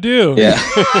I gonna do? Yeah.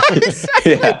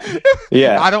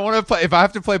 Yeah. I don't want to play. If I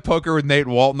have to play poker with Nate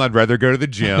Walton, I'd rather go to the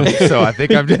gym. So I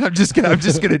think I'm just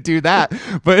gonna do that.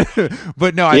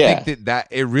 But no, I think that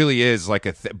it really is like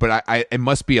but it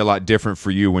must be a lot different for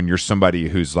you when you're somebody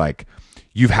who's like,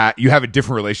 you have a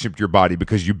different relationship to your body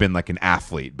because you've been like an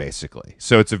athlete, basically.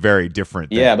 So it's a very different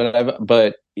thing. Yeah,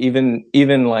 but even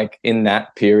like in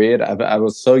that period, I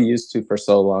was so used to for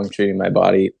so long treating my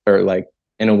body, or like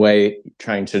in a way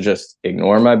trying to just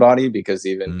ignore my body, because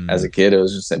even as a kid, it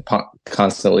was just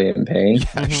constantly in pain.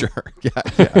 Yeah, sure. Yeah.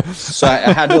 So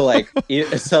I had to like, I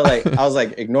was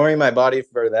like ignoring my body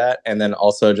for that, and then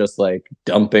also just like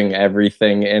dumping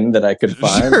everything in that I could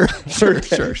find for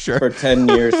 10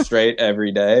 years straight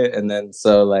every day. And then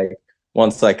so like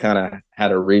once I kind of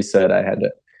had a reset,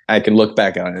 I can look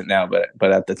back on it now, but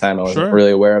at the time I wasn't really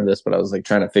aware of this, but I was like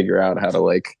trying to figure out how to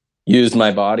like use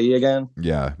my body again.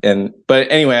 Yeah.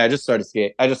 But anyway, I just started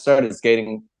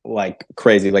skating like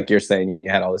crazy. Like you're saying, you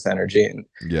had all this energy and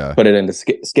put it into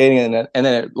skating, and then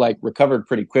it like recovered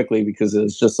pretty quickly, because it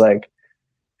was just like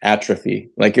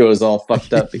atrophy. Like, it was all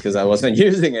fucked up because I wasn't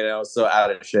using it and I was so out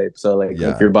of shape. So like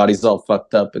if your body's all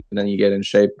fucked up and then you get in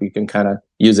shape, you can kind of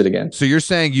use it again. So you're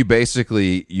saying you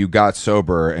got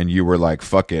sober and you were like,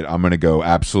 fuck it, I'm gonna go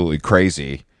absolutely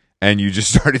crazy. And you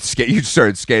just started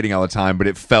skating all the time, but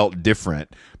it felt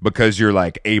different because you're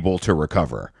like able to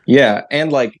recover. Yeah,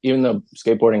 and like, even though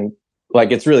skateboarding, like,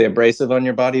 it's really abrasive on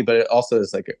your body, but it also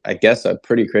is like, I guess, a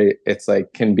pretty great. It's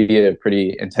like can be a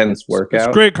pretty intense workout.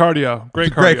 It's great cardio.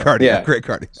 Great cardio. Yeah. Great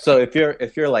cardio. So if you're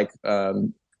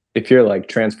like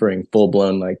transferring full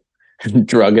blown like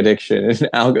drug addiction and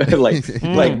alcohol,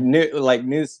 like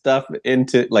new stuff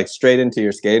into like straight into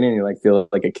your skating, and you like feel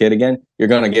like a kid again, you're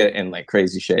gonna get in like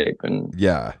crazy shape. And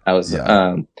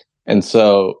and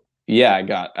so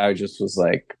I just was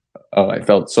like, oh, I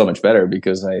felt so much better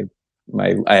because I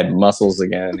had muscles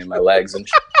again in my legs and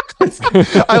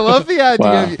I love the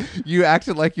idea. Wow. You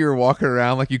acted like you were walking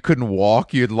around like you couldn't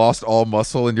walk. You had lost all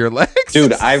muscle in your legs.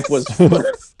 Dude, I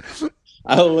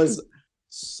was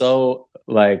so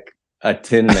like a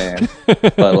tin man,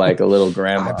 but like a little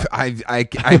grandma.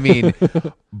 I mean,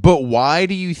 but why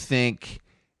do you think?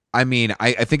 I mean,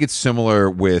 I think it's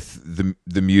similar with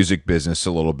the music business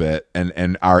a little bit,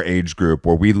 and our age group,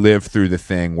 where we lived through the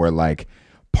thing where like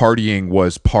partying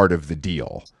was part of the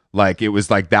deal. Like, it was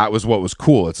like, that was what was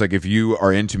cool. It's like, if you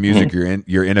are into music,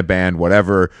 you're in a band,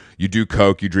 whatever, you do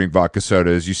coke, you drink vodka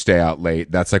sodas, you stay out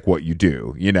late. That's like what you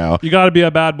do, you know? You got to be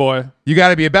a bad boy. You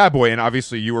got to be a bad boy. And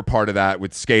obviously you were part of that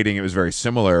with skating. It was very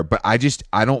similar, but I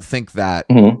don't think that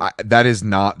that is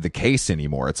not the case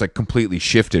anymore. It's like completely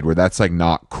shifted where that's like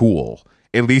not cool,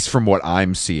 at least from what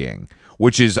I'm seeing.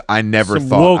 Which is, I never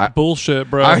thought bullshit,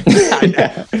 bro.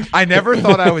 I never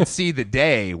thought I would see the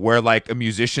day where like a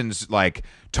musician's like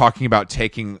talking about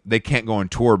they can't go on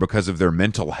tour because of their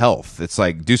mental health. It's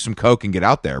like, do some coke and get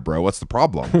out there, bro. What's the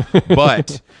problem?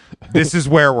 But this is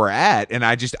where we're at, and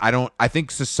I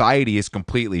think society has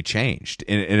completely changed.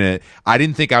 I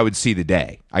didn't think I would see the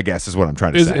day, I guess is what I'm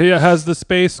trying to say. Has the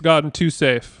space gotten too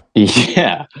safe?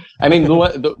 Yeah, I mean,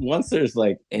 once there's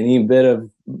like any bit of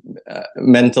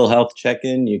mental health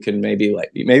check-in, you can maybe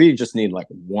you just need like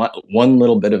one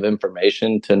little bit of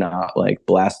information to not like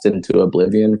blast into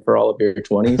oblivion for all of your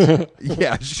 20s.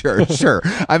 Yeah, sure.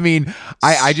 I mean,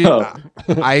 I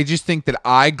just think that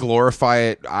I glorify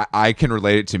it. I can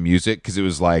relate it to music because it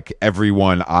was like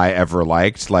everyone I ever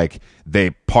liked, like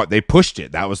they pushed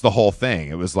it. That was the whole thing.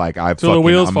 It was like I'm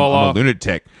a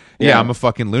lunatic. Yeah, I'm a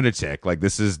fucking lunatic. Like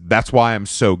that's why I'm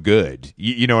so good.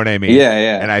 You know what I mean?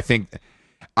 Yeah. And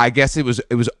I guess it was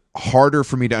harder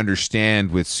for me to understand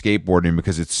with skateboarding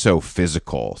because it's so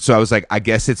physical. So I was like, I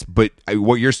guess but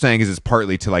what you're saying is it's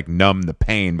partly to like numb the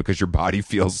pain because your body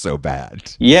feels so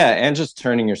bad. Yeah, and just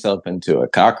turning yourself into a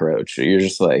cockroach. You're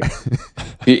just like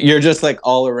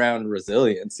all around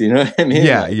resilience. You know what I mean?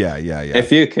 Yeah, like, yeah.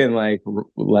 If you can like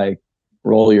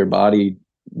roll your body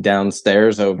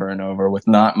downstairs over and over with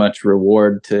not much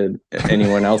reward to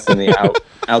anyone else in the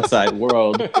outside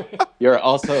world, you're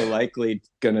also likely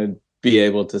gonna be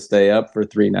able to stay up for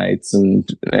 3 nights and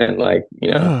like,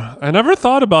 you know. I never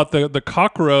thought about the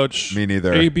cockroach Me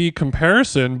neither. AB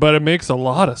comparison, but it makes a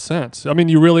lot of sense. I mean,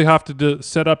 you really have to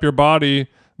set up your body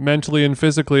mentally and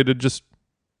physically to just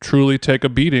truly take a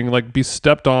beating, like be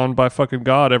stepped on by fucking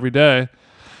God every day.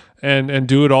 And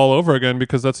do it all over again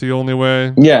because that's the only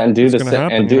way. Yeah, and do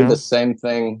the same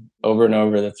thing over and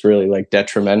over. That's really like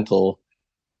detrimental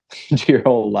to your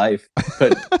whole life.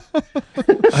 But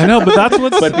I know, but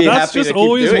that's just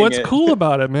always what's it. Cool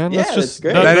about it, man. Yeah, that's just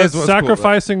great. that is what's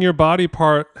sacrificing cool. Your body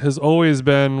part has always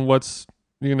been what's,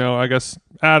 you know, I guess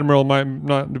admirable might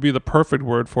not be the perfect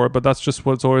word for it, but that's just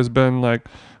what's always been like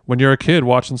when you're a kid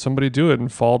watching somebody do it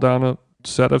and fall down a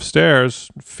set of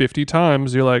stairs 50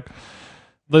 times, you're like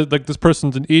this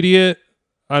person's an idiot.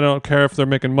 I don't care if they're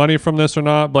making money from this or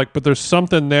not. Like, but there's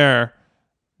something there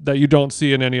that you don't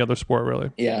see in any other sport,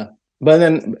 really. Yeah, but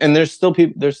then there's still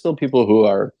people who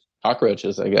are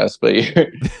cockroaches, I guess. But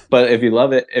if you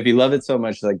love it so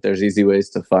much, like there's easy ways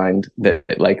to find that.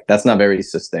 Like that's not very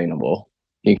sustainable.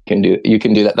 You can do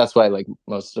that. That's why like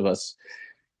most of us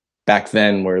back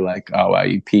then were like, oh wow,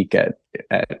 you peak at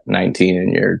 19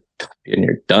 and you're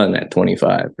done at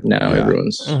 25. Now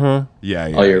everyone's all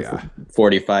your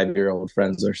 45-year-old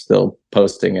friends are still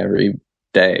posting every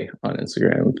day on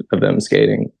Instagram of them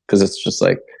skating because it's just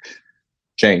like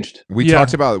changed. We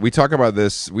talk about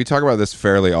this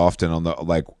fairly often on the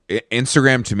like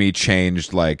Instagram. To me,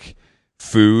 changed like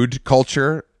food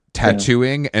culture,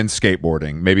 tattooing, and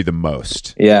skateboarding maybe the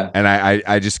most. Yeah. And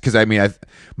I just because I mean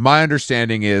my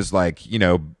understanding is like, you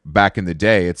know, back in the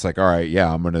day it's like, all right,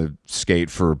 yeah, I'm gonna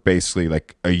skate for basically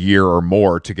like a year or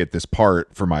more to get this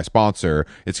part for my sponsor.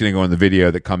 It's gonna go in the video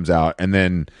that comes out, and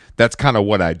then that's kind of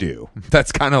what I do.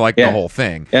 That's kind of like the whole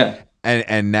thing. Yeah.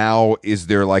 And now is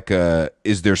there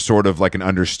sort of like an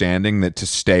understanding that to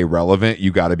stay relevant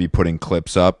you got to be putting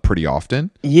clips up pretty often?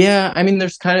 Yeah, I mean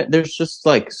there's just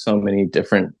like so many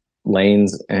different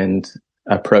lanes and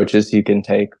approaches you can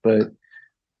take, but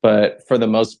for the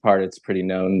most part it's pretty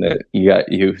known that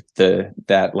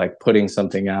that like putting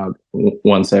something out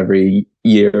once every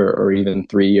year or even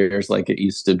 3 years like it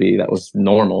used to be, that was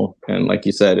normal. And like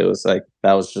you said, it was like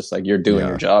that was just like you're doing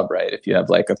your job right if you have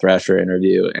like a Thrasher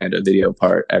interview and a video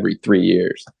part every 3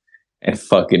 years and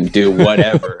fucking do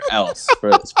whatever else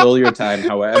fill your time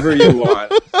however you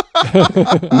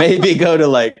want. Maybe go to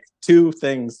like 2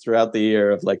 things throughout the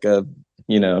year of like a,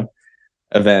 you know,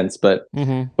 events, but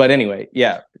anyway, you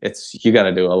got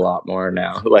to do a lot more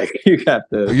now. Like you got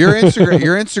to your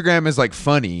Instagram is like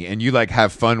funny and you like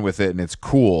have fun with it and it's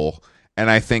cool. And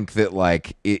I think that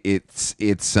like it's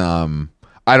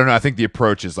I don't know. I think the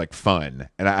approach is like fun,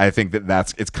 and I think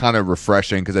it's kind of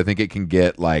refreshing because I think it can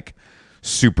get like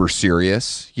super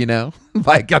serious, you know.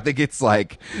 Like I think it's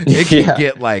like it can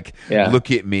get like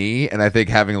look at me, and I think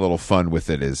having a little fun with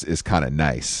it is kind of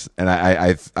nice. And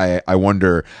I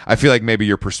wonder, I feel like maybe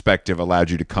your perspective allowed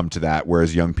you to come to that,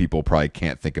 whereas young people probably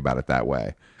can't think about it that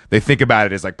way. They think about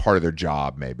it as like part of their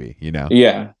job, maybe, you know.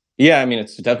 I mean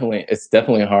it's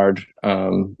definitely hard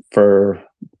for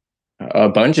a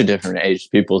bunch of different aged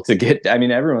people to get. I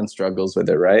mean everyone struggles with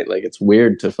it, right? Like it's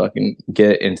weird to fucking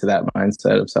get into that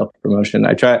mindset of self-promotion.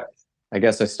 I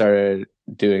guess I started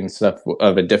doing stuff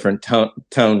of a different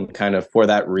tone kind of for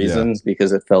that reasons,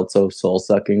 because it felt so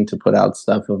soul-sucking to put out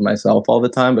stuff of myself all the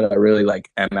time. But I really like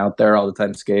am out there all the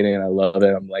time skating and I love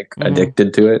it. I'm like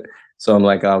addicted to it. So I'm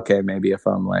like, okay, maybe if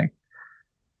I'm like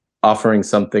offering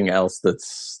something else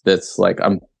that's like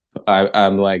I'm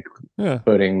like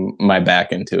putting my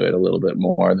back into it a little bit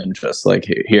more than just like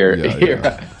here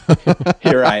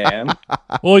here I am.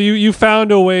 Well, you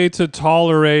found a way to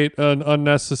tolerate an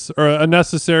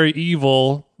unnecessary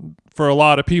evil for a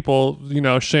lot of people,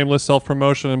 shameless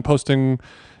self-promotion and posting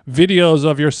videos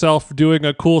of yourself doing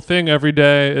a cool thing every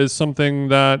day is something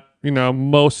that,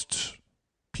 most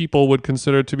people would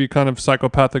consider to be kind of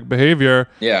psychopathic behavior.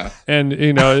 Yeah. And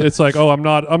it's like, oh, I'm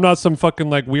not some fucking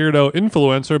like weirdo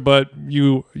influencer, but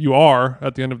you are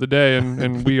at the end of the day,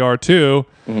 and we are too.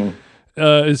 Mm-hmm.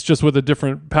 It's just with a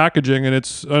different packaging,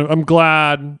 and I'm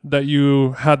glad that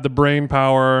you had the brain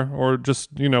power or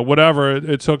just whatever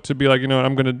it took to be like,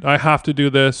 I have to do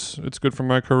this. It's good for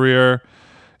my career.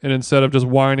 And instead of just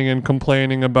whining and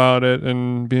complaining about it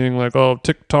and being like, oh,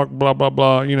 TikTok, blah, blah,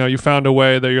 blah, you found a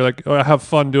way that you're like, oh, I have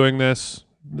fun doing this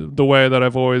the way that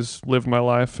I've always lived my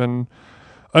life. And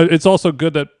it's also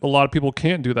good that a lot of people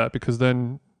can't do that, because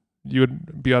then you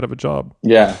would be out of a job.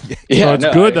 Yeah. So it's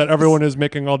good that everyone is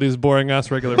making all these boring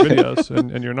ass regular videos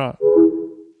and you're not.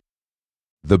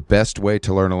 The best way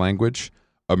to learn a language?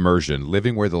 Immersion,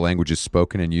 living where the language is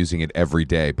spoken and using it every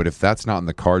day. But if that's not in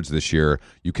the cards this year,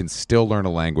 you can still learn a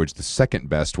language the second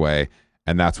best way,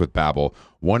 and that's with Babbel.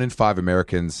 1 in 5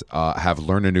 Americans have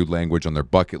learned a new language on their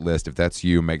bucket list. If that's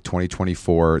you, make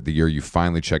 2024 the year you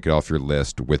finally check it off your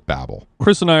list with Babbel.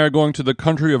 Chris and I are going to the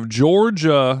country of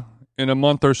Georgia in a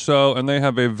month or so, and they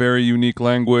have a very unique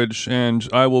language, and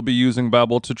I will be using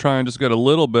Babbel to try and just get a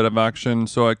little bit of action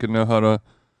so I can know how to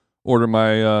order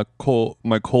my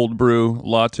cold brew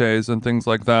lattes and things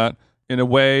like that in a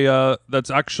way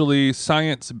that's actually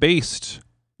science-based.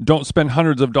 Don't spend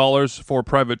hundreds of dollars for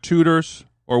private tutors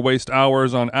or waste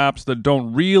hours on apps that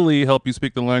don't really help you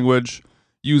speak the language.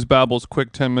 Use Babbel's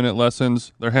quick 10-minute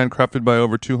lessons. They're handcrafted by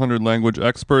over 200 language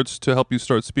experts to help you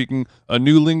start speaking a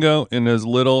new lingo in as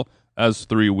little as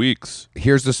 3 weeks.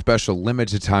 Here's the special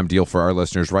limited time deal for our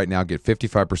listeners. Right now, get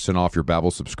 55% off your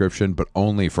Babbel subscription, but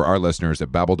only for our listeners at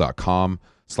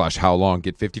babbel.com/howlong.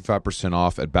 Get 55%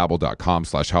 off at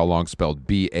babbel.com/howlong, spelled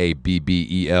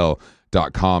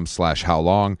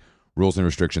BABBEL.com/howlong. Rules and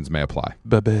restrictions may apply.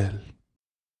 Babbel.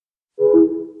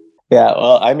 Yeah,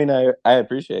 well, I mean, I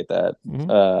appreciate that.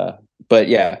 Mm-hmm. But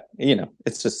yeah,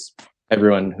 it's just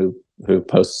everyone who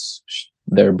posts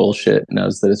their bullshit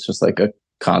knows that it's just like a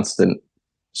constant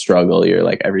struggle. You're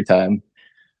like, every time,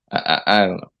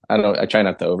 I don't know. I try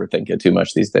not to overthink it too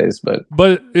much these days, but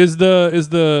is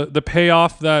the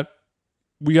payoff that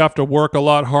we have to work a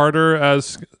lot harder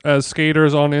as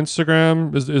skaters on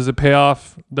Instagram? Is the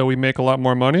payoff that we make a lot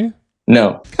more money?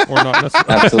 No, or not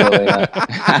necessarily. Absolutely not.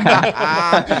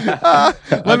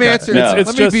 Let me answer. No.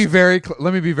 Let me be very clear.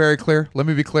 Let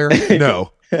me be clear.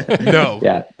 No, no.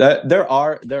 Yeah, there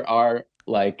are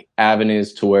like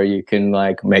avenues to where you can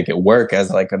like make it work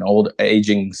as like an old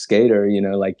aging skater.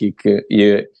 Like you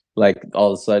like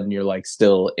all of a sudden you're like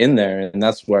still in there, and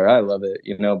that's where I love it.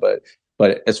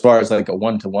 But as far as like a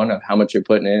 1-to-1 of how much you're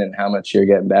putting in and how much you're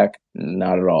getting back,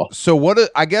 not at all. So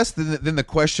I guess then the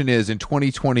question is, in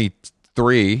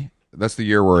 2023, that's the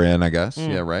year we're in, I guess.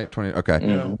 Yeah, right. 20. Okay.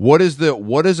 Mm.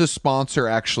 What does a sponsor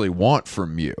actually want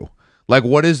from you? Like,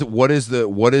 what are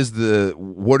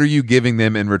you giving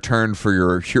them in return for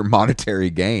your monetary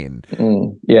gain?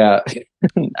 Yeah,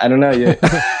 I don't know.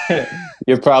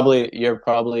 You're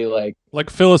probably like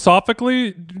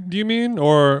philosophically, do you mean,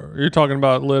 or you're talking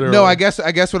about literally? No, I guess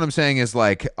what I'm saying is,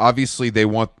 like, obviously they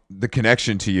want the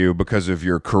connection to you because of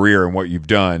your career and what you've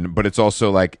done, but it's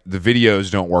also like the videos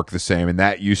don't work the same, and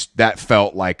that used to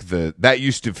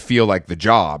feel like the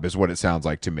job is what it sounds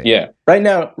like to me. Yeah, right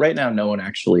now, no one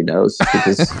actually knows,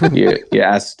 because you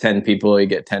ask 10 people, you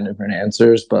get 10 different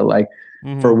answers. But like,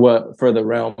 for the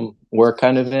realm we're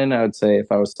kind of in, I would say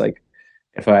if I was like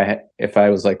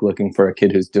looking for a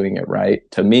kid who's doing it right,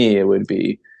 to me it would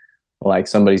be like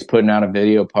somebody's putting out a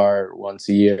video part once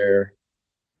a year,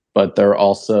 but they're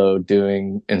also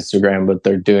doing Instagram, but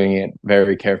they're doing it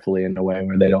very carefully in a way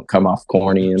where they don't come off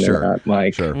corny, and they're not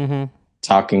like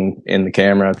talking in the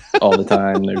camera all the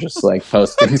time. They're just like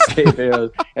posting skate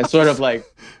videos and sort of like,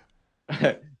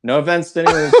 no offense to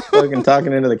anyone who's fucking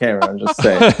talking into the camera, I'm just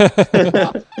saying.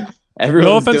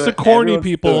 No offense to corny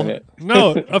people.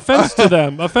 No offense to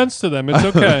them. It's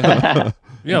okay.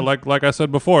 Yeah, like I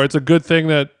said before, it's a good thing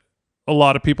that a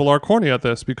lot of people are corny at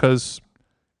this, because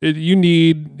you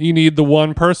need the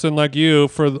one person like you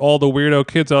for all the weirdo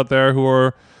kids out there who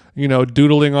are,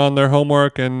 doodling on their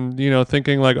homework and,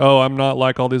 thinking like, oh, I'm not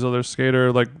like all these other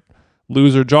skater, like,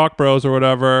 loser jock bros or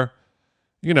whatever.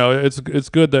 It's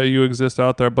good that you exist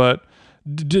out there, but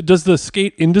does the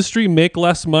skate industry make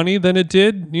less money than it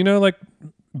did? You know, like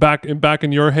back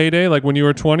in your heyday, like when you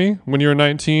were 20, when you were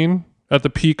 19, at the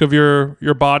peak of your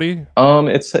body.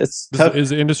 It's tough. Is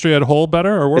the industry at whole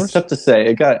better or worse? It's tough to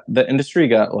say. The industry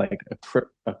got like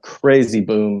a crazy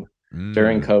boom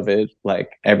during COVID.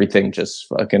 Like everything just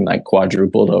fucking like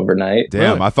quadrupled overnight. Damn,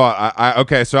 really? I thought I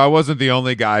okay, so I wasn't the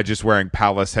only guy just wearing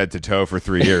Palace head to toe for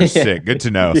 3 years. Yeah. Sick. Good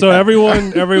to know. So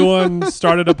everyone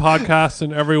started a podcast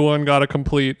and everyone got a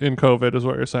complete in COVID, is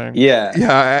what you're saying? Yeah,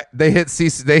 yeah. They hit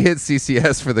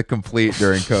CCS for the complete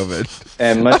during COVID.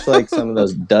 And much like some of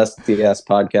those dusty ass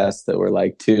podcasts that were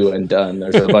like 2 and done,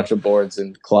 there's a bunch of boards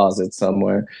in closets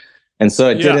somewhere. And so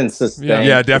it didn't sustain.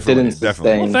 Yeah, definitely.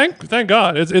 Definitely. Well, thank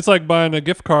God. It's like buying a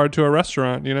gift card to a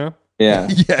restaurant, you know? Yeah.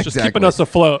 Yeah, just keeping us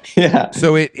afloat. Yeah.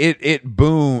 So it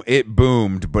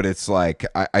boomed, but it's like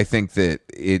I think that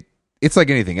it's like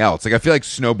anything else. Like I feel like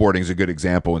snowboarding is a good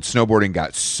example, and snowboarding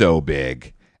got so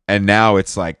big. And now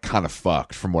it's like kind of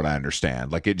fucked from what I understand.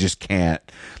 Like it just can't,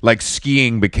 like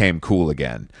skiing became cool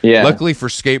again. Yeah. Luckily for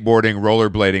skateboarding,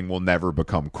 rollerblading will never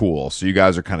become cool. So you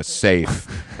guys are kind of safe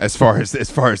as far as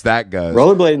that goes.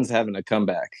 Rollerblading's having a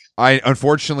comeback. I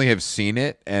unfortunately have seen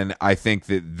it, and I think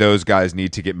that those guys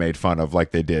need to get made fun of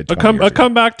like they did. A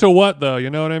comeback to what though? You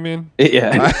know what I mean?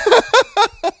 Yeah.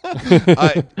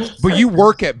 But you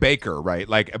work at Baker, right?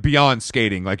 Like beyond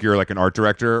skating, like you're like an art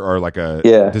director or like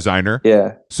a designer.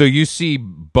 Yeah. So you see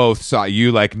both sides.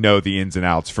 You like know the ins and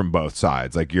outs from both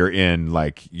sides. Like you're in,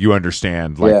 like you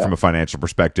understand, like from a financial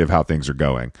perspective, how things are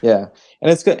going. Yeah,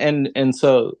 and it's good. And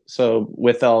so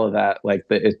with all of that, like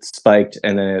it spiked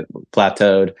and then it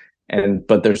plateaued.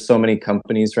 But there's so many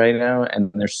companies right now,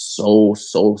 and there's so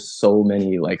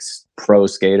many like pro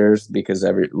skaters because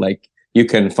you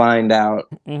can find out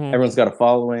everyone's got a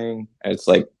following. It's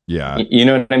like, you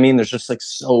know what I mean? There's just like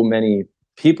so many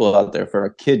people out there. For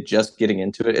a kid just getting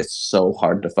into it, it's so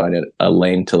hard to find a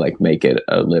lane to like make it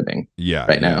a living.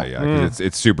 Right now. Yeah.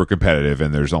 It's super competitive,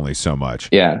 and there's only so much.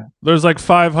 Yeah. There's like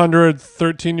 500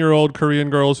 13-year-old Korean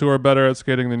girls who are better at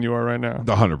skating than you are right now.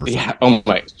 100%. Yeah. Oh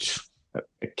my,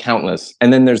 countless.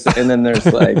 And then there's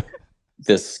like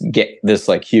this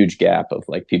like huge gap of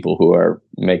like people who are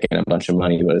making a bunch of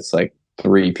money, but it's like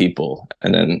 3 people,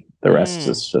 and then the rest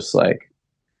is just like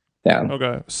down.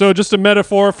 Okay, so just a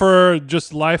metaphor for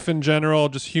just life in general,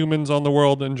 just humans on the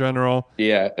world in general.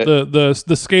 Yeah,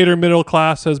 the skater middle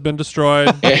class has been destroyed,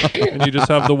 and you just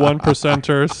have the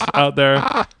 1%ers out there.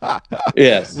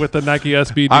 Yes, with the Nike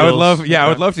SB deals. I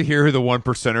would love to hear who the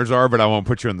 1%ers are, but I won't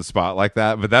put you on the spot like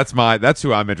that. But that's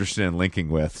who I'm interested in linking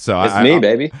with. So it's me,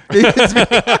 baby.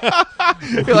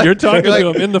 You're talking to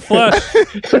him in the flesh.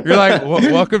 You're like,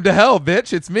 welcome to hell,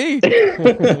 bitch. It's me.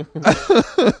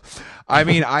 I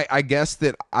mean, I guess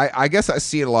that I guess I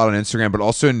see it a lot on Instagram, but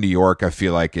also in New York, I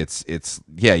feel like it's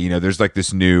you know, there's like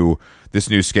this new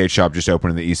skate shop just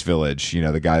opened in the East Village. You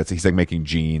know, the guy he's like making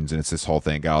jeans, and it's this whole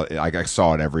thing. I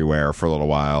saw it everywhere for a little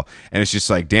while, and it's just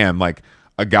like, damn, like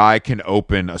a guy can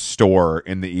open a store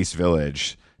in the East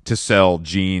Village to sell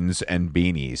jeans and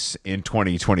beanies in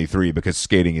 2023 because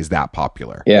skating is that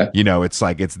popular. Yeah, you know, it's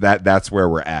like that's where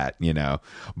we're at. You know,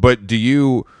 but do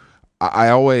you? I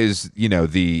always, you know,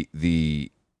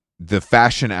 the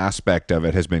fashion aspect of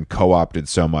it has been co-opted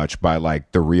so much by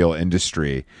like the real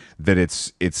industry that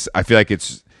it's I feel like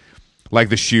it's like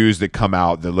the shoes that come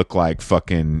out that look like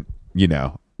fucking, you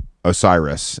know,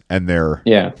 Osiris, and they're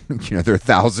you know, they're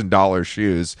 $1,000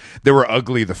 shoes. They were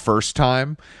ugly the first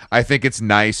time. I think it's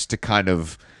nice to kind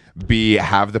of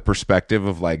have the perspective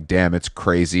of like, damn, it's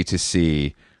crazy to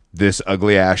see this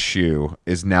ugly ass shoe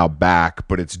is now back,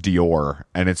 but it's Dior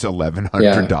and it's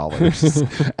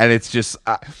 $1,100. And it's just,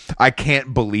 I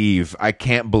can't believe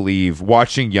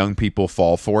watching young people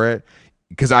fall for it,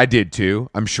 because I did too,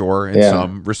 I'm sure, in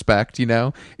some respect. You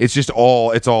know, it's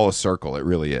all a circle. It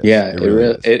really is. Yeah,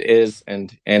 it is.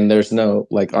 And there's no,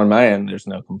 like, on my end, there's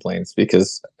no complaints,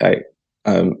 because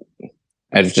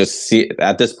I just see,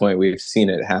 at this point, we've seen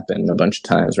it happen a bunch of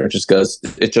times where it just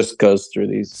goes through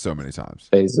these so many times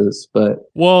phases. But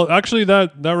well, actually,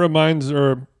 that reminds,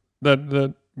 or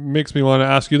that makes me want to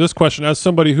ask you this question: as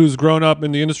somebody who's grown up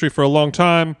in the industry for a long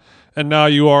time, and now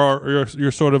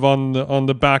you're sort of on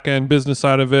the back end business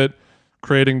side of it,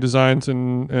 creating designs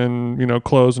and you know,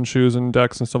 clothes and shoes and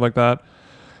decks and stuff like that.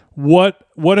 What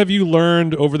have you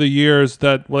learned over the years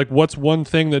that, like, what's one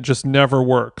thing that just never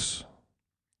works?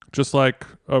 Just like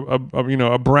a you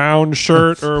know, a brown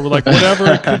shirt or like whatever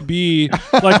it could be.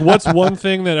 Like, what's one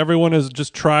thing that everyone has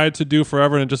just tried to do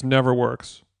forever and it just never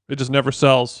works? It just never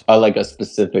sells. I like a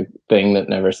specific thing that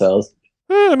never sells.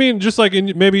 I mean, just like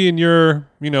maybe in your,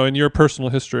 in your personal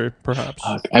history, perhaps.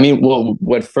 I mean, well,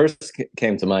 what first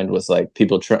came to mind was like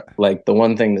people try, like the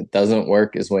one thing that doesn't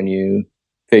work is when you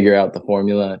figure out the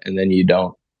formula and then you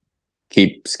don't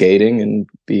keep skating and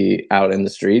be out in the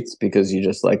streets because you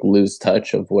just like lose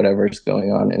touch of whatever's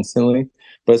going on instantly.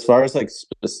 But as far as like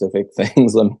specific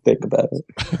things, let me think about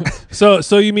it.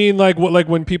 So you mean like like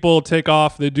when people take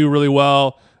off, they do really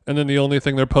well, and then the only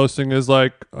thing they're posting is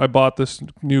like, I bought this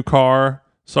new car,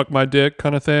 suck my dick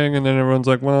kind of thing, and then everyone's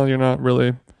like, well, you're not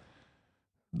really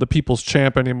the people's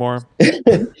champ anymore.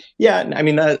 Yeah, I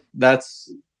mean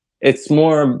that's it's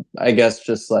more, I guess,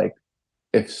 just like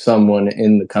if someone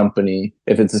in the company,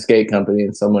 if it's a skate company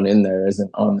and someone in there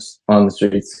isn't on the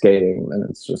street skating, then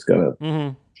it's just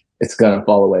gonna it's gonna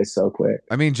fall away so quick.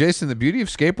 I mean, Jason, the beauty of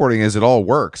skateboarding is it all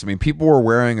works. I mean, people were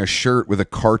wearing a shirt with a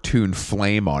cartoon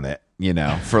flame on it,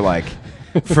 for like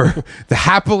for the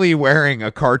happily wearing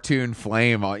a cartoon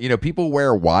flame on. People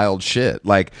wear wild shit.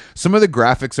 Like some of the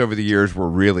graphics over the years were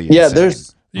really insane.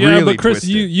 Really but Chris,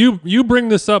 twisted. you bring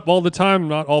this up all the time,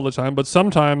 not all the time, but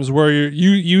sometimes where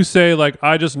you say like,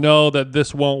 I just know that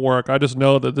this won't work. I just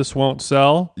know that this won't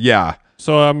sell. Yeah.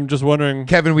 So I'm just wondering,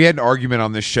 Kevin, we had an argument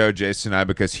on this show, Jason and I,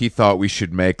 because he thought we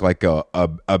should make like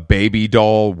a baby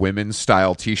doll women's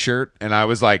style T-shirt, and I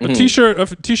was like, a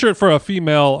T-shirt for a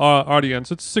female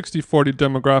audience. It's 60-40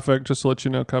 demographic, just to let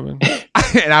you know, Kevin.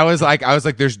 and I was like,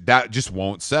 there's that just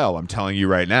won't sell. I'm telling you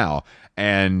right now.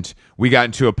 And we got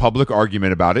into a public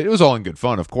argument about it. It was all in good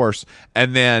fun, of course.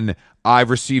 And then I've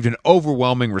received an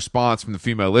overwhelming response from the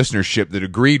female listenership that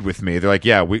agreed with me. They're like,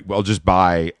 yeah, I'll just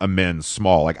buy a men's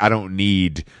small. Like, I don't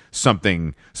need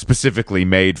something specifically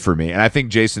made for me. And I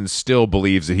think Jason still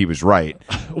believes that he was right.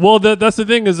 Well, that's the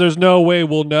thing, is there's no way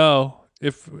we'll know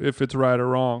if it's right or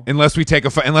wrong unless we take a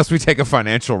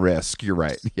financial risk. You're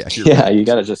right. Yeah, right. You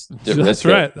gotta just that's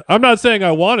right. I'm not saying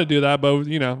I want to do that, but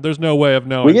there's no way of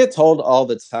knowing. We get told all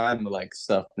the time like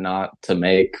stuff not to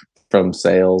make from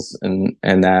sales and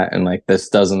that, and like this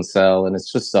doesn't sell, and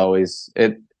it's just always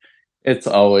it's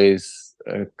always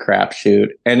a crapshoot.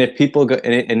 And if people go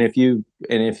and if you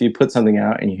put something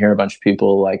out and you hear a bunch of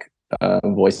people like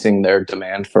voicing their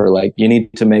demand for like, you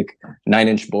need to make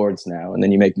 9-inch boards now, and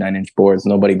then you make 9-inch boards,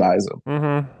 nobody buys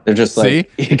them. They're just like,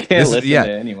 you can't listen to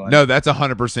anyone. No, that's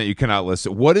 100%. You cannot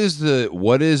listen. What is the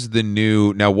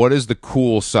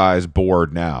cool size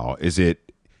board now? Is it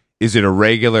a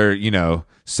regular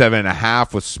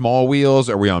 7.5 with small wheels?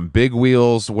 Are we on big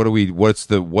wheels? What's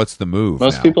the move?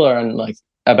 Most now? People are on like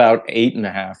about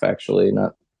 8.5 actually.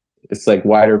 Not, it's like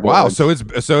wider boards. Wow, so it's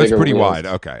pretty wheels. wide.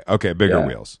 Okay, bigger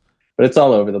wheels. But it's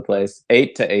all over the place.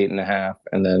 8 to 8.5,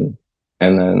 and then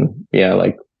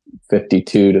like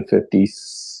 52 to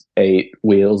 58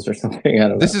 wheels or something. I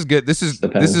don't know. This is good. This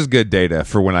is good data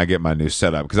for when I get my new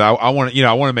setup, because I want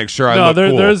to make sure I look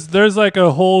cool. There's like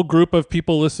a whole group of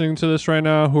people listening to this right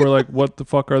now who are like, what the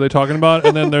fuck are they talking about?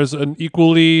 And then there's an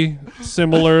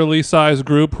similarly sized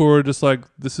group who are just like,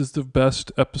 this is the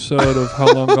best episode of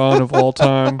How Long Gone of all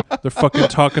time. They're fucking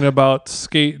talking about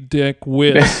skate dick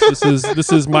whiz.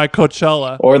 This is my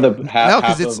Coachella. Or the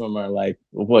half of them are like,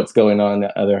 what's going on?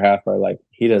 The other half are like,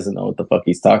 he doesn't know what the fuck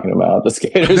he's talking about. The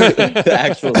skaters, the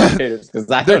actual skaters, because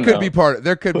there could be part of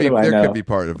that.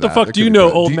 What the fuck do you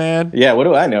know, old man? Yeah, what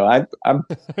do I know? I'm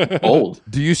old.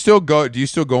 Do you still go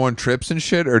on trips and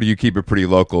shit, or do you keep it pretty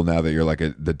local now that you're like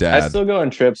the dad? I still go on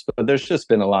trips, but there's just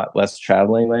been a lot less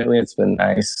traveling lately. It's been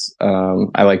nice.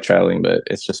 I like traveling, but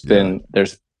it's just been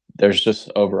there's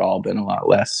just overall been a lot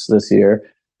less this year.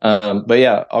 But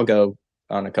yeah, I'll go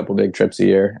on a couple big trips a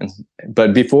year.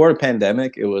 But before the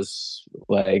pandemic, it was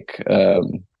like, is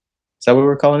that what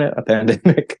we're calling it? A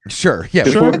pandemic? Sure. Yeah.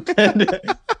 Before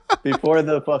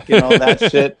the fucking all that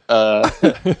shit,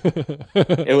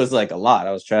 it was like a lot.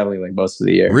 I was traveling like most of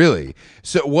the year. Really?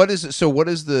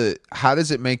 How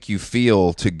does it make you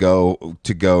feel to go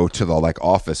to the like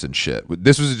office and shit?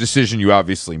 This was a decision you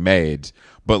obviously made,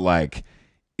 but like,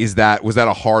 was that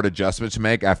a hard adjustment to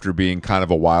make after being kind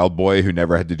of a wild boy who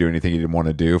never had to do anything he didn't want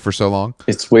to do for so long?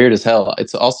 It's weird as hell.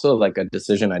 It's also like a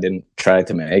decision I didn't try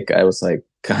to make. I was like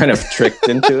kind of tricked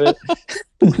into it.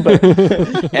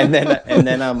 and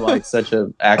then I'm like such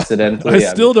a accidentally.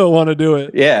 I still don't want to do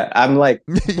it. Yeah, I'm like,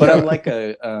 but I'm like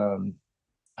a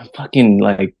fucking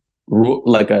like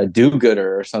a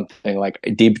do-gooder or something, like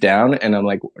deep down, and I'm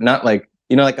like not like.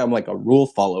 Like I'm like a rule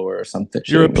follower or something.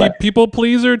 You're a people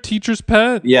pleaser, teacher's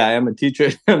pet? Yeah, I am a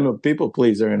teacher. I'm a people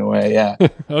pleaser in a way, yeah.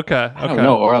 Okay. I don't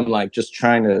know. Or I'm like just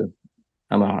trying to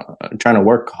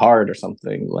work hard or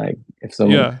something. Like if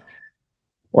someone...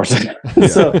 or something.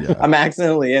 So I'm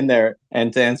accidentally in there.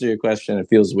 And to answer your question, it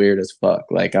feels weird as fuck.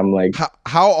 Like I'm like,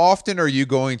 how often are you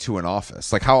going to an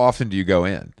office? Like how often do you go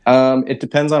in? It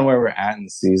depends on where we're at in the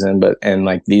season, but and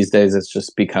like these days it's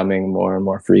just becoming more and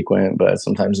more frequent. But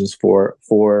sometimes it's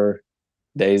four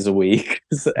days a week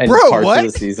and parts of the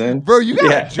season. Bro, you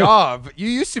got a job. You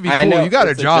used to be cool. You got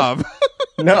a job.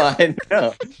 No, I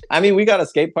know. I mean, we got a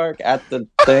skate park at the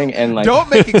thing, and like, don't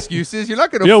make excuses. You're not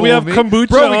gonna. Yeah, we have kombucha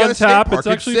Bro, on tap. It's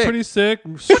actually pretty sick.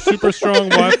 Super strong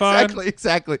Wi-Fi.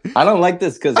 Exactly. I don't like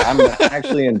this because I'm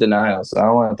actually in denial, so I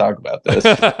don't want to talk about this.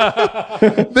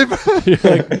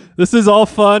 Like, this is all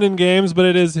fun and games, but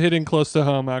it is hitting close to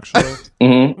home, actually.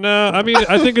 Mm-hmm. No, I mean,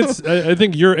 I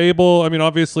think you're able. I mean,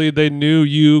 obviously, they knew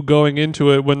you going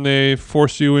into it when they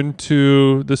forced you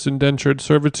into this indentured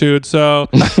servitude, so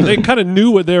they kind of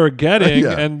knew what they were getting,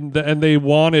 and they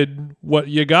wanted what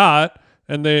you got,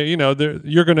 and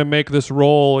you're going to make this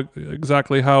role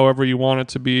exactly however you want it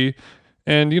to be.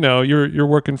 And you're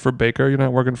working for Baker, you're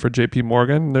not working for JP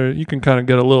Morgan. You can kind of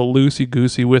get a little loosey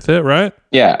goosey with it, right?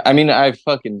 Yeah, I mean, I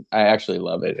actually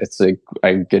love it. It's like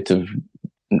I get to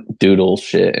doodle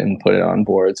shit and put it on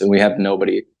boards, and we have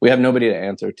nobody to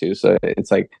answer to, so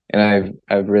it's like, and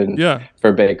I've ridden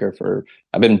for Baker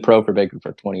I've been pro for Baker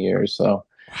for 20 years, so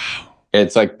wow.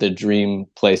 It's like the dream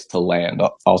place to land.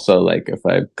 Also, like if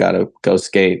I gotta go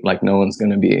skate, like no one's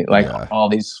gonna be like, all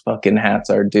these fucking hats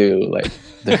are due. Like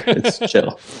it's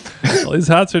chill. All these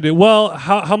hats are due. Well,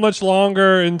 how much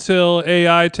longer until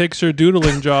AI takes your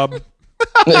doodling job?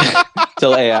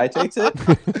 Till AI takes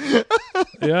it?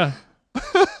 Yeah.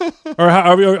 Or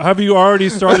have you already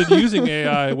started using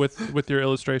AI with your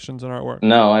illustrations and artwork?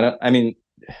 No, I don't. I mean,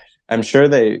 I'm sure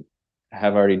they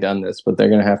have already done this, but they're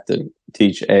gonna have to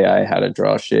teach AI how to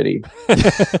draw shitty.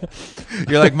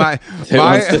 You're like my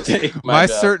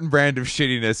certain brand of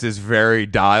shittiness is very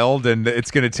dialed, and it's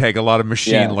gonna take a lot of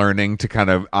machine learning to kind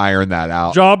of iron that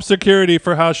out. Job security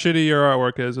for how shitty your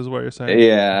artwork is what you're saying.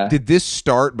 Yeah. Did this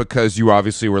start because you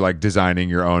obviously were like designing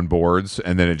your own boards,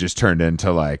 and then it just turned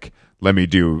into like,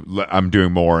 I'm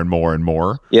doing more and more and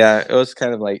more? Yeah, it was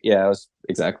kind of like, I was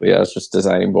just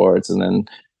designing boards, and then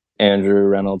Andrew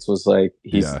Reynolds was like,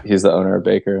 he's the owner of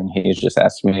Baker, and he just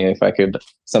asked me if I could.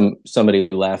 Somebody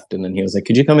left, and then he was like,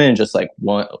 "Could you come in just like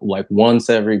once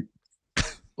every,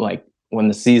 like when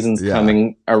the season's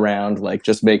coming around, like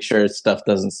just make sure stuff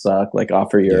doesn't suck, like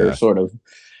offer your sort of."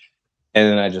 And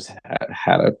then I just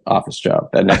had an office job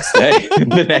that next day.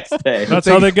 The next day, that's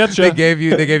how they get you.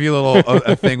 They gave you a little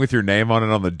a thing with your name on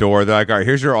it on the door. They're like, "All right,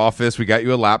 here's your office. We got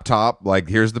you a laptop. Like,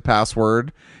 here's the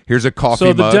password. Here's a coffee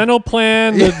mug." So the dental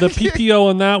plan, the PPO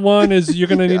on that one is you're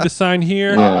going to need to sign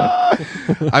here. Yeah.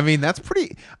 I mean, that's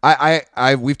pretty.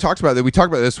 We've talked about that. We talked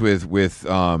about this with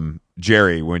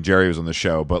Jerry when Jerry was on the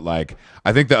show. But like,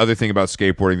 I think the other thing about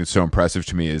skateboarding that's so impressive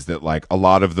to me is that like a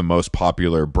lot of the most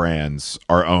popular brands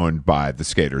are owned by the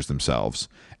skaters themselves,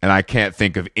 and I can't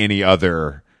think of any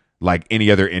other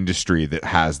industry that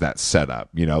has that setup.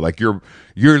 Like you're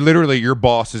literally, your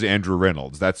boss is Andrew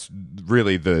Reynolds. That's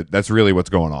really what's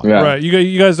going on. Yeah. Right.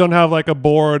 You guys don't have like a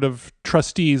board of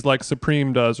trustees like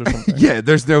Supreme does or something. Yeah,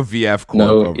 there's no VF Corp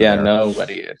over there.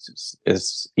 Nobody.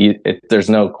 There's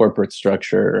no corporate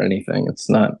structure or anything. It's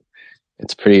not.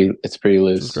 It's pretty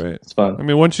loose. Great. It's fun. I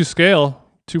mean, once you scale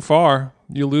too far,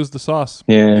 you lose the sauce.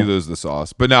 Yeah, you lose the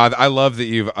sauce. But no, I love that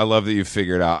you've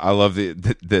figured out. I love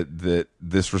that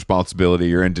this responsibility.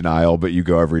 You're in denial, but you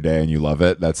go every day and you love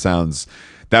it.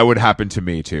 That would happen to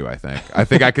me too. I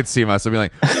think I could see myself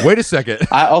being like, wait a second.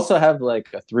 I also have like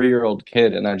a 3-year-old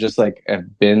kid, and I just like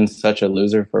have been such a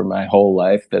loser for my whole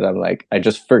life that I'm like, I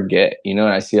just forget, and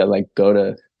I see, I like go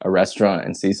to a restaurant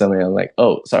and see somebody, I'm like,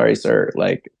 oh, sorry, sir.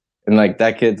 Like, and like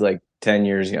that kid's like 10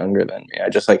 years younger than me. I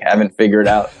just like haven't figured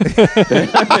out that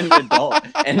I'm an adult.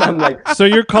 And I'm like, so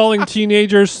you're calling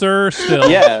teenagers sir still?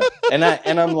 Yeah. And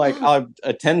I'm like, I'll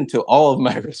attend to all of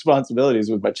my responsibilities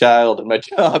with my child and my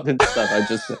job and stuff. I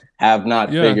just have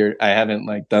not figured. I haven't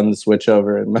like done the switch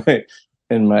over in my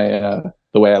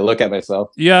the way I look at myself.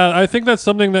 Yeah, I think that's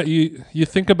something that you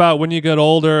think about when you get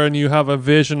older and you have a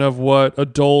vision of what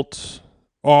adults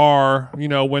are,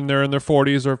 when they're in their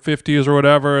 40s or 50s or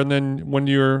whatever, and then when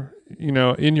you're in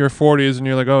your 40s and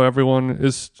you're like, oh, everyone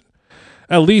is,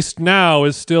 at least now,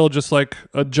 is still just like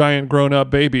a giant grown-up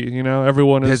baby.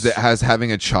 Everyone is. Has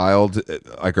having a child,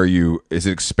 like, is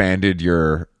it expanded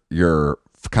your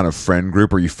kind of friend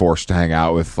group? Are you forced to hang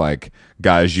out with like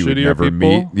guys you would never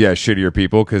meet? Yeah, shittier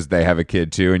people because they have a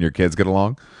kid too, and your kids get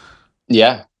along.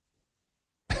 Yeah.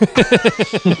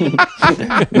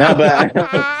 No,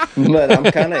 but I'm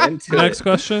kind of into it. Next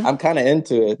question. I'm kind of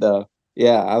into it though.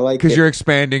 Yeah, I like because it. you're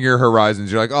expanding your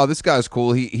horizons. You're like, oh, this guy's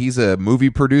cool. He's a movie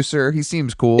producer. He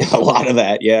seems cool. A lot of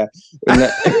that, yeah.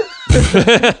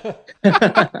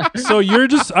 So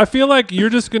I feel like you're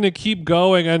just going to keep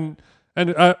going.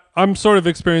 And I'm sort of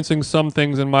experiencing some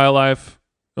things in my life,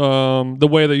 the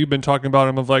way that you've been talking about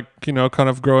them, of like, kind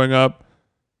of growing up,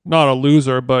 not a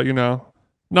loser, but,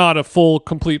 not a full,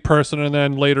 complete person. And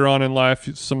then later on in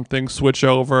life, some things switch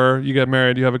over. You get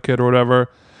married, you have a kid or whatever.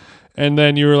 And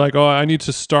then you're like, oh, I need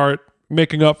to start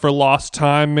making up for lost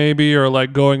time, maybe, or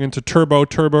like going into turbo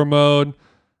mode.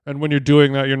 And when you're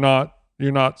doing that, you're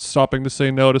not stopping to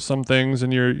say no to some things,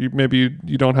 and maybe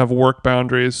you don't have work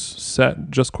boundaries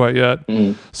set just quite yet.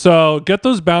 So get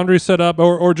those boundaries set up,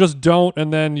 or just don't,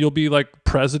 and then you'll be like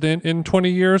president in 20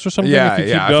 years or something if you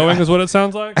keep going, is what it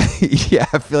sounds like. Yeah,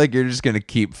 I feel like you're just gonna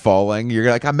keep falling. You're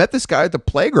like, I met this guy at the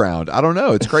playground. I don't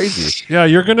know, it's crazy. Yeah,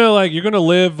 you're gonna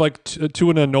live like to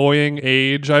an annoying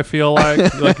age. I feel like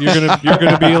you're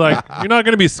gonna be like, you're not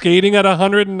gonna be skating at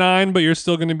 109, but you're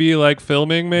still gonna be like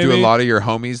filming. Maybe do a lot of your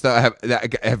homies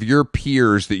have your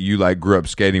peers that you like grew up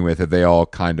skating with, have they all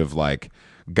kind of like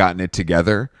gotten it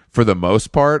together for the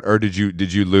most part, or did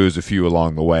you lose a few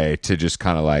along the way to just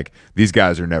kind of like, these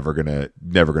guys are never gonna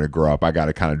grow up, I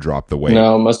gotta kind of drop the weight?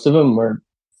 No, most of them were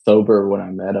sober when I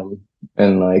met them,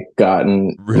 and like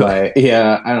gotten really? Like,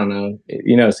 yeah, I don't know,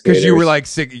 because you were like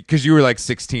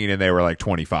 16 and they were like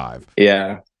 25.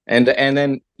 Yeah, and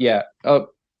then yeah,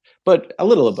 but a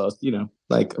little of both,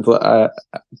 like,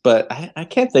 but I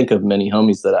can't think of many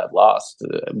homies that I've lost.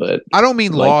 But I don't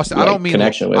mean lost. I don't mean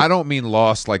connection with. I don't mean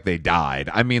lost like they died.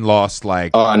 I mean lost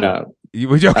like. Oh no,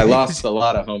 I lost a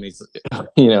lot of homies.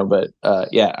 But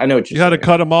yeah, I know what you had to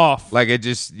cut them off. Like, it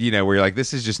just where you're like,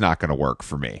 this is just not going to work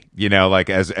for me. Like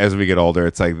as we get older,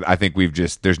 it's like I think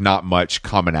there's not much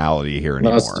commonality here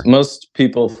anymore. Most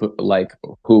people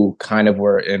who kind of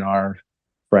were in our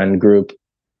friend group,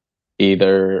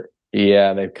 either.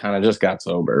 Yeah, they kind of just got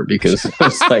sober because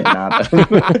it's like not.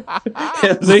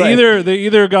 They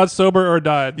either got sober or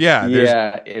died. Yeah,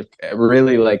 yeah. It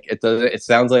really, like, it does. It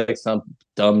sounds like some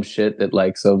dumb shit that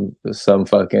like some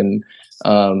fucking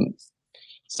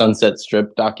Sunset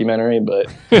Strip documentary, but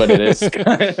it is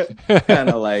kind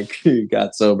of like you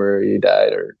got sober, you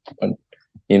died, or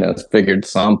figured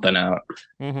something out.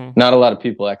 Mm-hmm. Not a lot of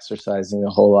people exercising a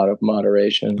whole lot of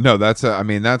moderation. No, that's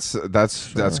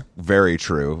very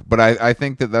true. But I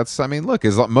think that's, I mean, look,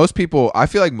 most people, I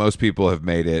feel like most people have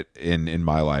made it in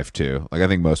my life too. Like, I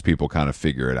think most people kind of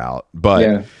figure it out. But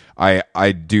yeah.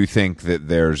 I do think that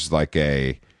there's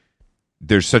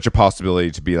such a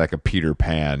possibility to be like a Peter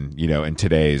Pan, in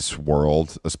today's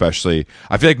world, especially.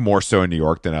 I feel like more so in New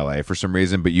York than LA for some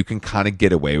reason, but you can kind of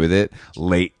get away with it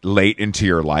late into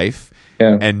your life.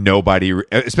 Yeah. And nobody,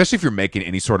 especially if you're making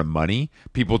any sort of money,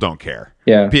 people don't care.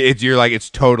 Yeah. You're like,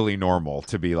 it's totally normal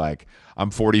to be like,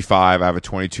 I'm 45, I have a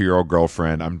 22-year-old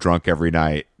girlfriend, I'm drunk every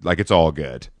night. Like, it's all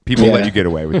good. People let you get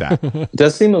away with that. It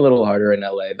does seem a little harder in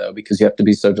LA though, because you have to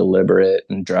be so deliberate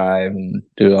and drive and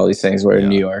do all these things. Where in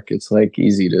New York, it's like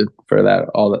easy to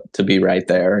be right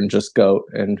there and just go.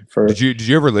 And did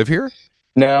you ever live here?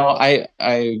 No, I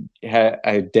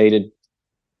dated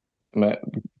my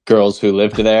girls who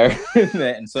lived there,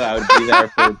 and so I would be there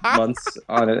for months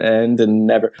on end and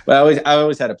never. But I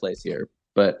always had a place here.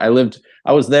 But I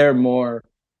was there more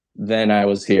than I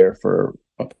was here for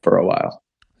a while.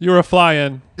 You were a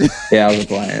fly-in. Yeah, I was a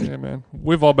fly-in. Yeah, man.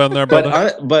 We've all been there,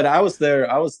 brother. But I was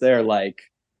there like,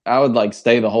 I would like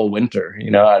stay the whole winter.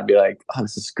 I'd be like, oh,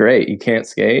 this is great. You can't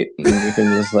skate, and you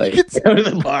can just like go to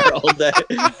the bar all day.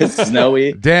 It's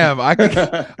snowy. Damn, I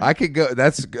could go.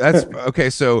 That's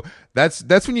okay. So that's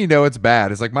when it's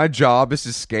bad. It's like, my job is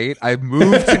to skate. I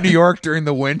moved to New York during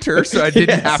the winter, so I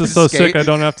didn't have to skate. So sick, I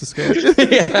don't have to skate.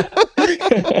 Yeah.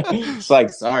 It's like,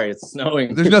 sorry, it's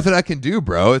snowing. There's nothing I can do,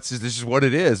 bro. This is what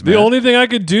it is, man. The only thing I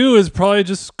could do is probably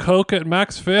just coke at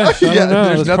Max Fish. I don't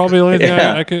know. That's probably the only thing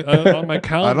I could on my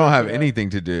calendar. I don't have anything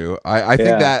to do. I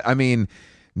think that, I mean,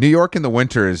 New York in the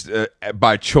winter is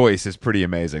by choice is pretty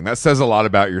amazing. That says a lot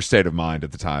about your state of mind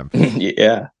at the time.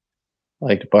 Yeah, I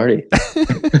like to party.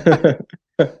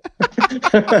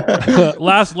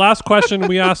 Last question.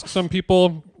 We ask some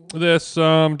people this,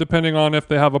 depending on if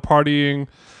they have a partying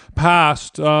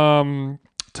past.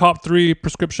 Top 3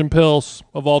 prescription pills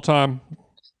of all time.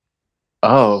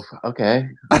 Oh, okay.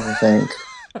 I think.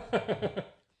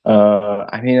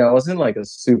 I mean, I wasn't like a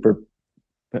super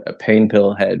pain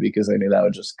pill head because I knew that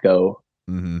would just go.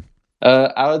 Mm-hmm.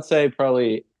 I would say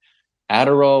probably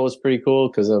Adderall was pretty cool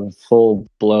because I'm full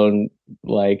blown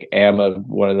like am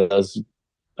one of those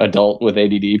adult with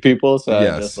ADD people, so I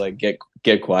Yes. just like get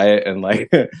quiet and like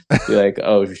be like,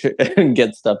 oh shit, and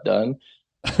get stuff done.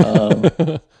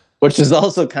 Which is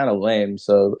also kind of lame.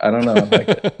 So I don't know.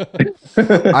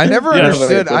 I never Yeah.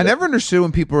 understood. I never understood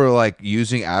when people were like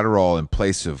using Adderall in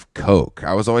place of Coke.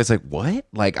 I was always like, "What?"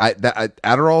 Like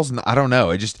Adderall's. I don't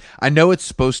know. I know it's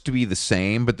supposed to be the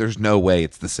same, but there's no way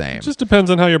it's the same. It just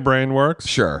depends on how your brain works.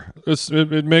 Sure.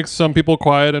 It makes some people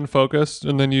quiet and focused,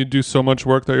 and then you do so much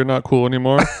work that you're not cool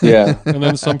anymore. Yeah. And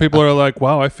then some people are like,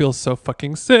 "Wow, I feel so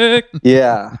fucking sick."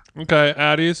 Yeah. Okay,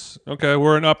 Addies. Okay,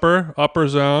 we're in upper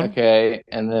zone. Okay.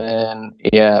 And then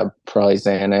probably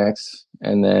Xanax.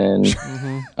 And then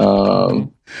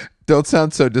Don't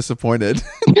sound so disappointed.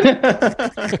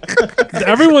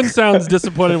 Everyone sounds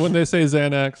disappointed when they say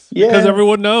Xanax. Yeah. Because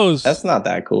everyone knows. That's not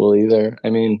that cool either. I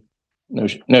mean, no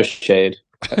shade.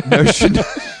 no shade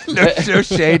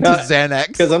to Xanax.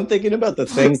 Because I'm thinking about the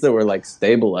things that were like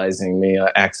stabilizing me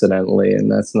accidentally, and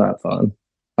that's not fun.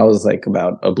 I was like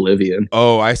about oblivion.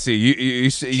 Oh, I see.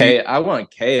 You I want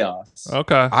chaos.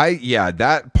 Okay.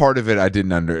 That part of it I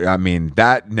didn't I mean,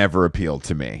 that never appealed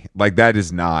to me. Like that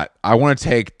is not. I want to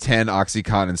take 10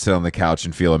 Oxycontin and sit on the couch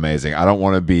and feel amazing. I don't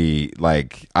want to be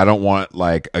like. I don't want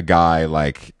like a guy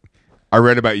like. I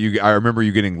read about you. I remember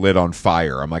you getting lit on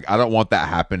fire. I'm like, I don't want that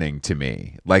happening to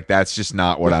me. Like, that's just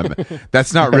not what I'm.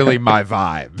 That's not really my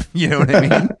vibe. You know what I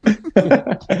mean?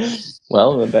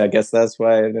 Well, I guess that's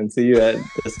why I didn't see you at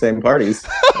the same parties.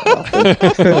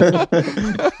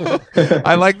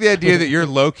 I like the idea that you're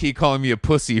low key calling me a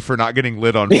pussy for not getting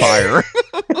lit on fire.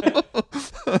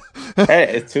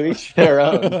 Hey, it's to each their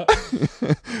own.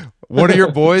 One of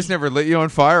your boys never lit you on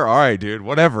fire? All right, dude.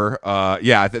 Whatever.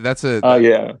 That's a. Oh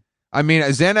yeah. I mean,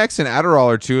 Xanax and Adderall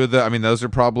are two of the. I mean, those are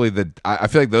probably the. I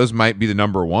feel like those might be the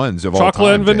number ones of all time.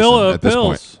 Chocolate and vanilla Jason,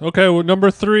 pills. Okay, well, number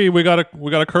 3, we got a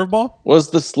curveball.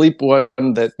 What's the sleep one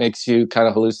that makes you kind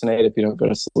of hallucinate if you don't go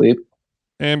to sleep?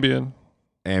 Ambien.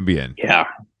 Yeah.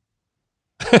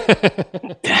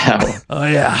 That Oh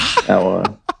yeah.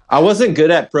 one. I wasn't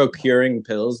good at procuring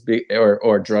pills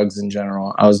or drugs in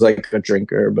general. I was like a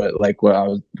drinker, but like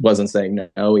I wasn't saying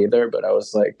no either. But I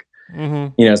was like.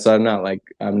 Mm-hmm. So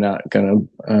I'm not gonna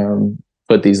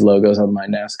put these logos on my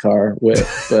NASCAR whip,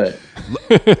 but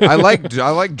I like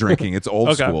drinking. It's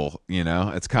old school,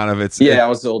 It's kind of I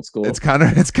was old school. It's kind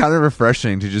of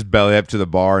refreshing to just belly up to the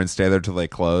bar and stay there till they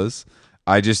close.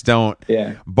 I just don't.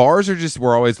 Yeah, bars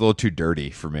were always a little too dirty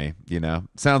for me.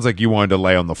 Sounds like you wanted to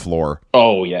lay on the floor.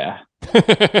 Oh yeah,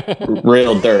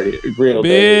 real dirty,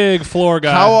 big floor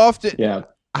guy. How often? Yeah.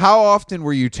 How often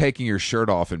were you taking your shirt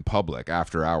off in public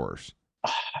after hours?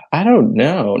 I don't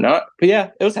know. But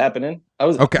yeah, it was happening. I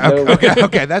was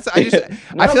okay. That's I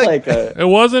feel like it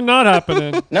wasn't not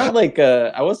happening. Not like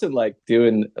I wasn't like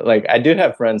doing like I do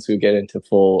have friends who get into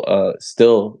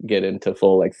still get into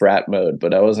full like frat mode,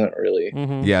 but I wasn't really.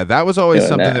 Mm-hmm. Yeah, that was always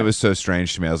something that was so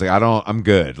strange to me. I was like, I'm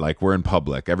good. Like we're in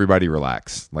public. Everybody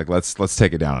relax. Like let's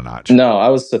take it down a notch. No, I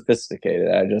was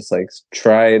sophisticated. I just like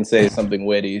try and say something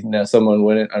witty. Someone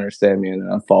wouldn't understand me, and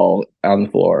then I'd fall on the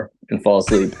floor and fall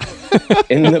asleep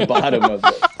in the bottom of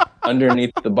it.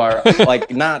 Underneath the bar, like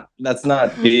that's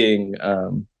not being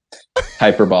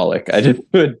hyperbolic. I just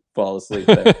would fall asleep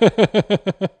there.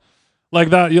 Like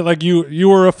that, you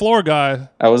were a floor guy.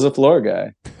 I was a floor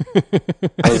guy.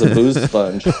 I was a booze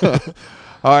sponge.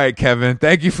 All right, Kevin.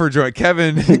 Thank you for joining.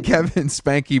 Kevin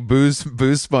Spanky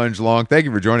booze sponge long. Thank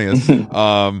you for joining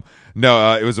us.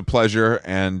 No, it was a pleasure,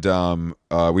 and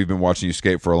we've been watching you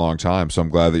skate for a long time, so I'm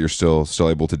glad that you're still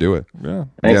able to do it. Yeah,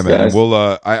 thanks, man. Guys.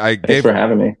 We'll. Thanks for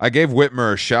having me. I gave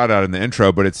Whitmer a shout out in the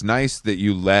intro, but it's nice that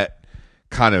you let.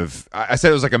 Kind of, I said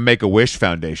it was like a Make-A-Wish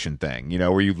Foundation thing,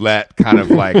 where you let kind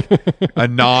of like a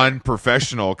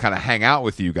non-professional kind of hang out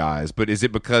with you guys. But is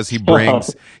it because he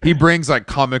brings like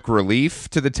comic relief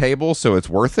to the table, so it's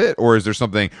worth it, or is there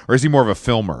something, or is he more of a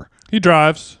filmer? He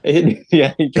drives.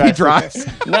 Yeah, he drives.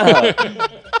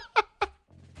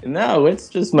 No, it's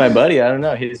just my buddy. I don't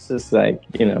know. He's just like,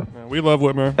 We love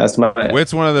Whitmer. That's my.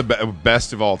 Whit's one of the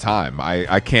best of all time.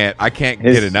 I can't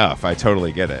get enough. I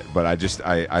totally get it. But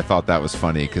I thought that was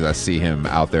funny because I see him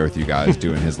out there with you guys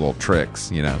doing his little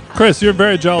tricks. Chris, you're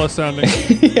very jealous sounding.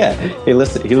 Yeah, he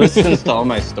listens to all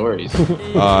my stories.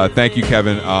 Thank you,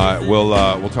 Kevin.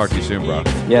 We'll talk to you soon, bro.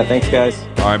 Yeah, thanks, guys.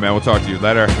 All right, man. We'll talk to you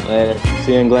later. Later.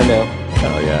 See you in Glendale.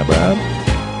 Hell yeah, bro.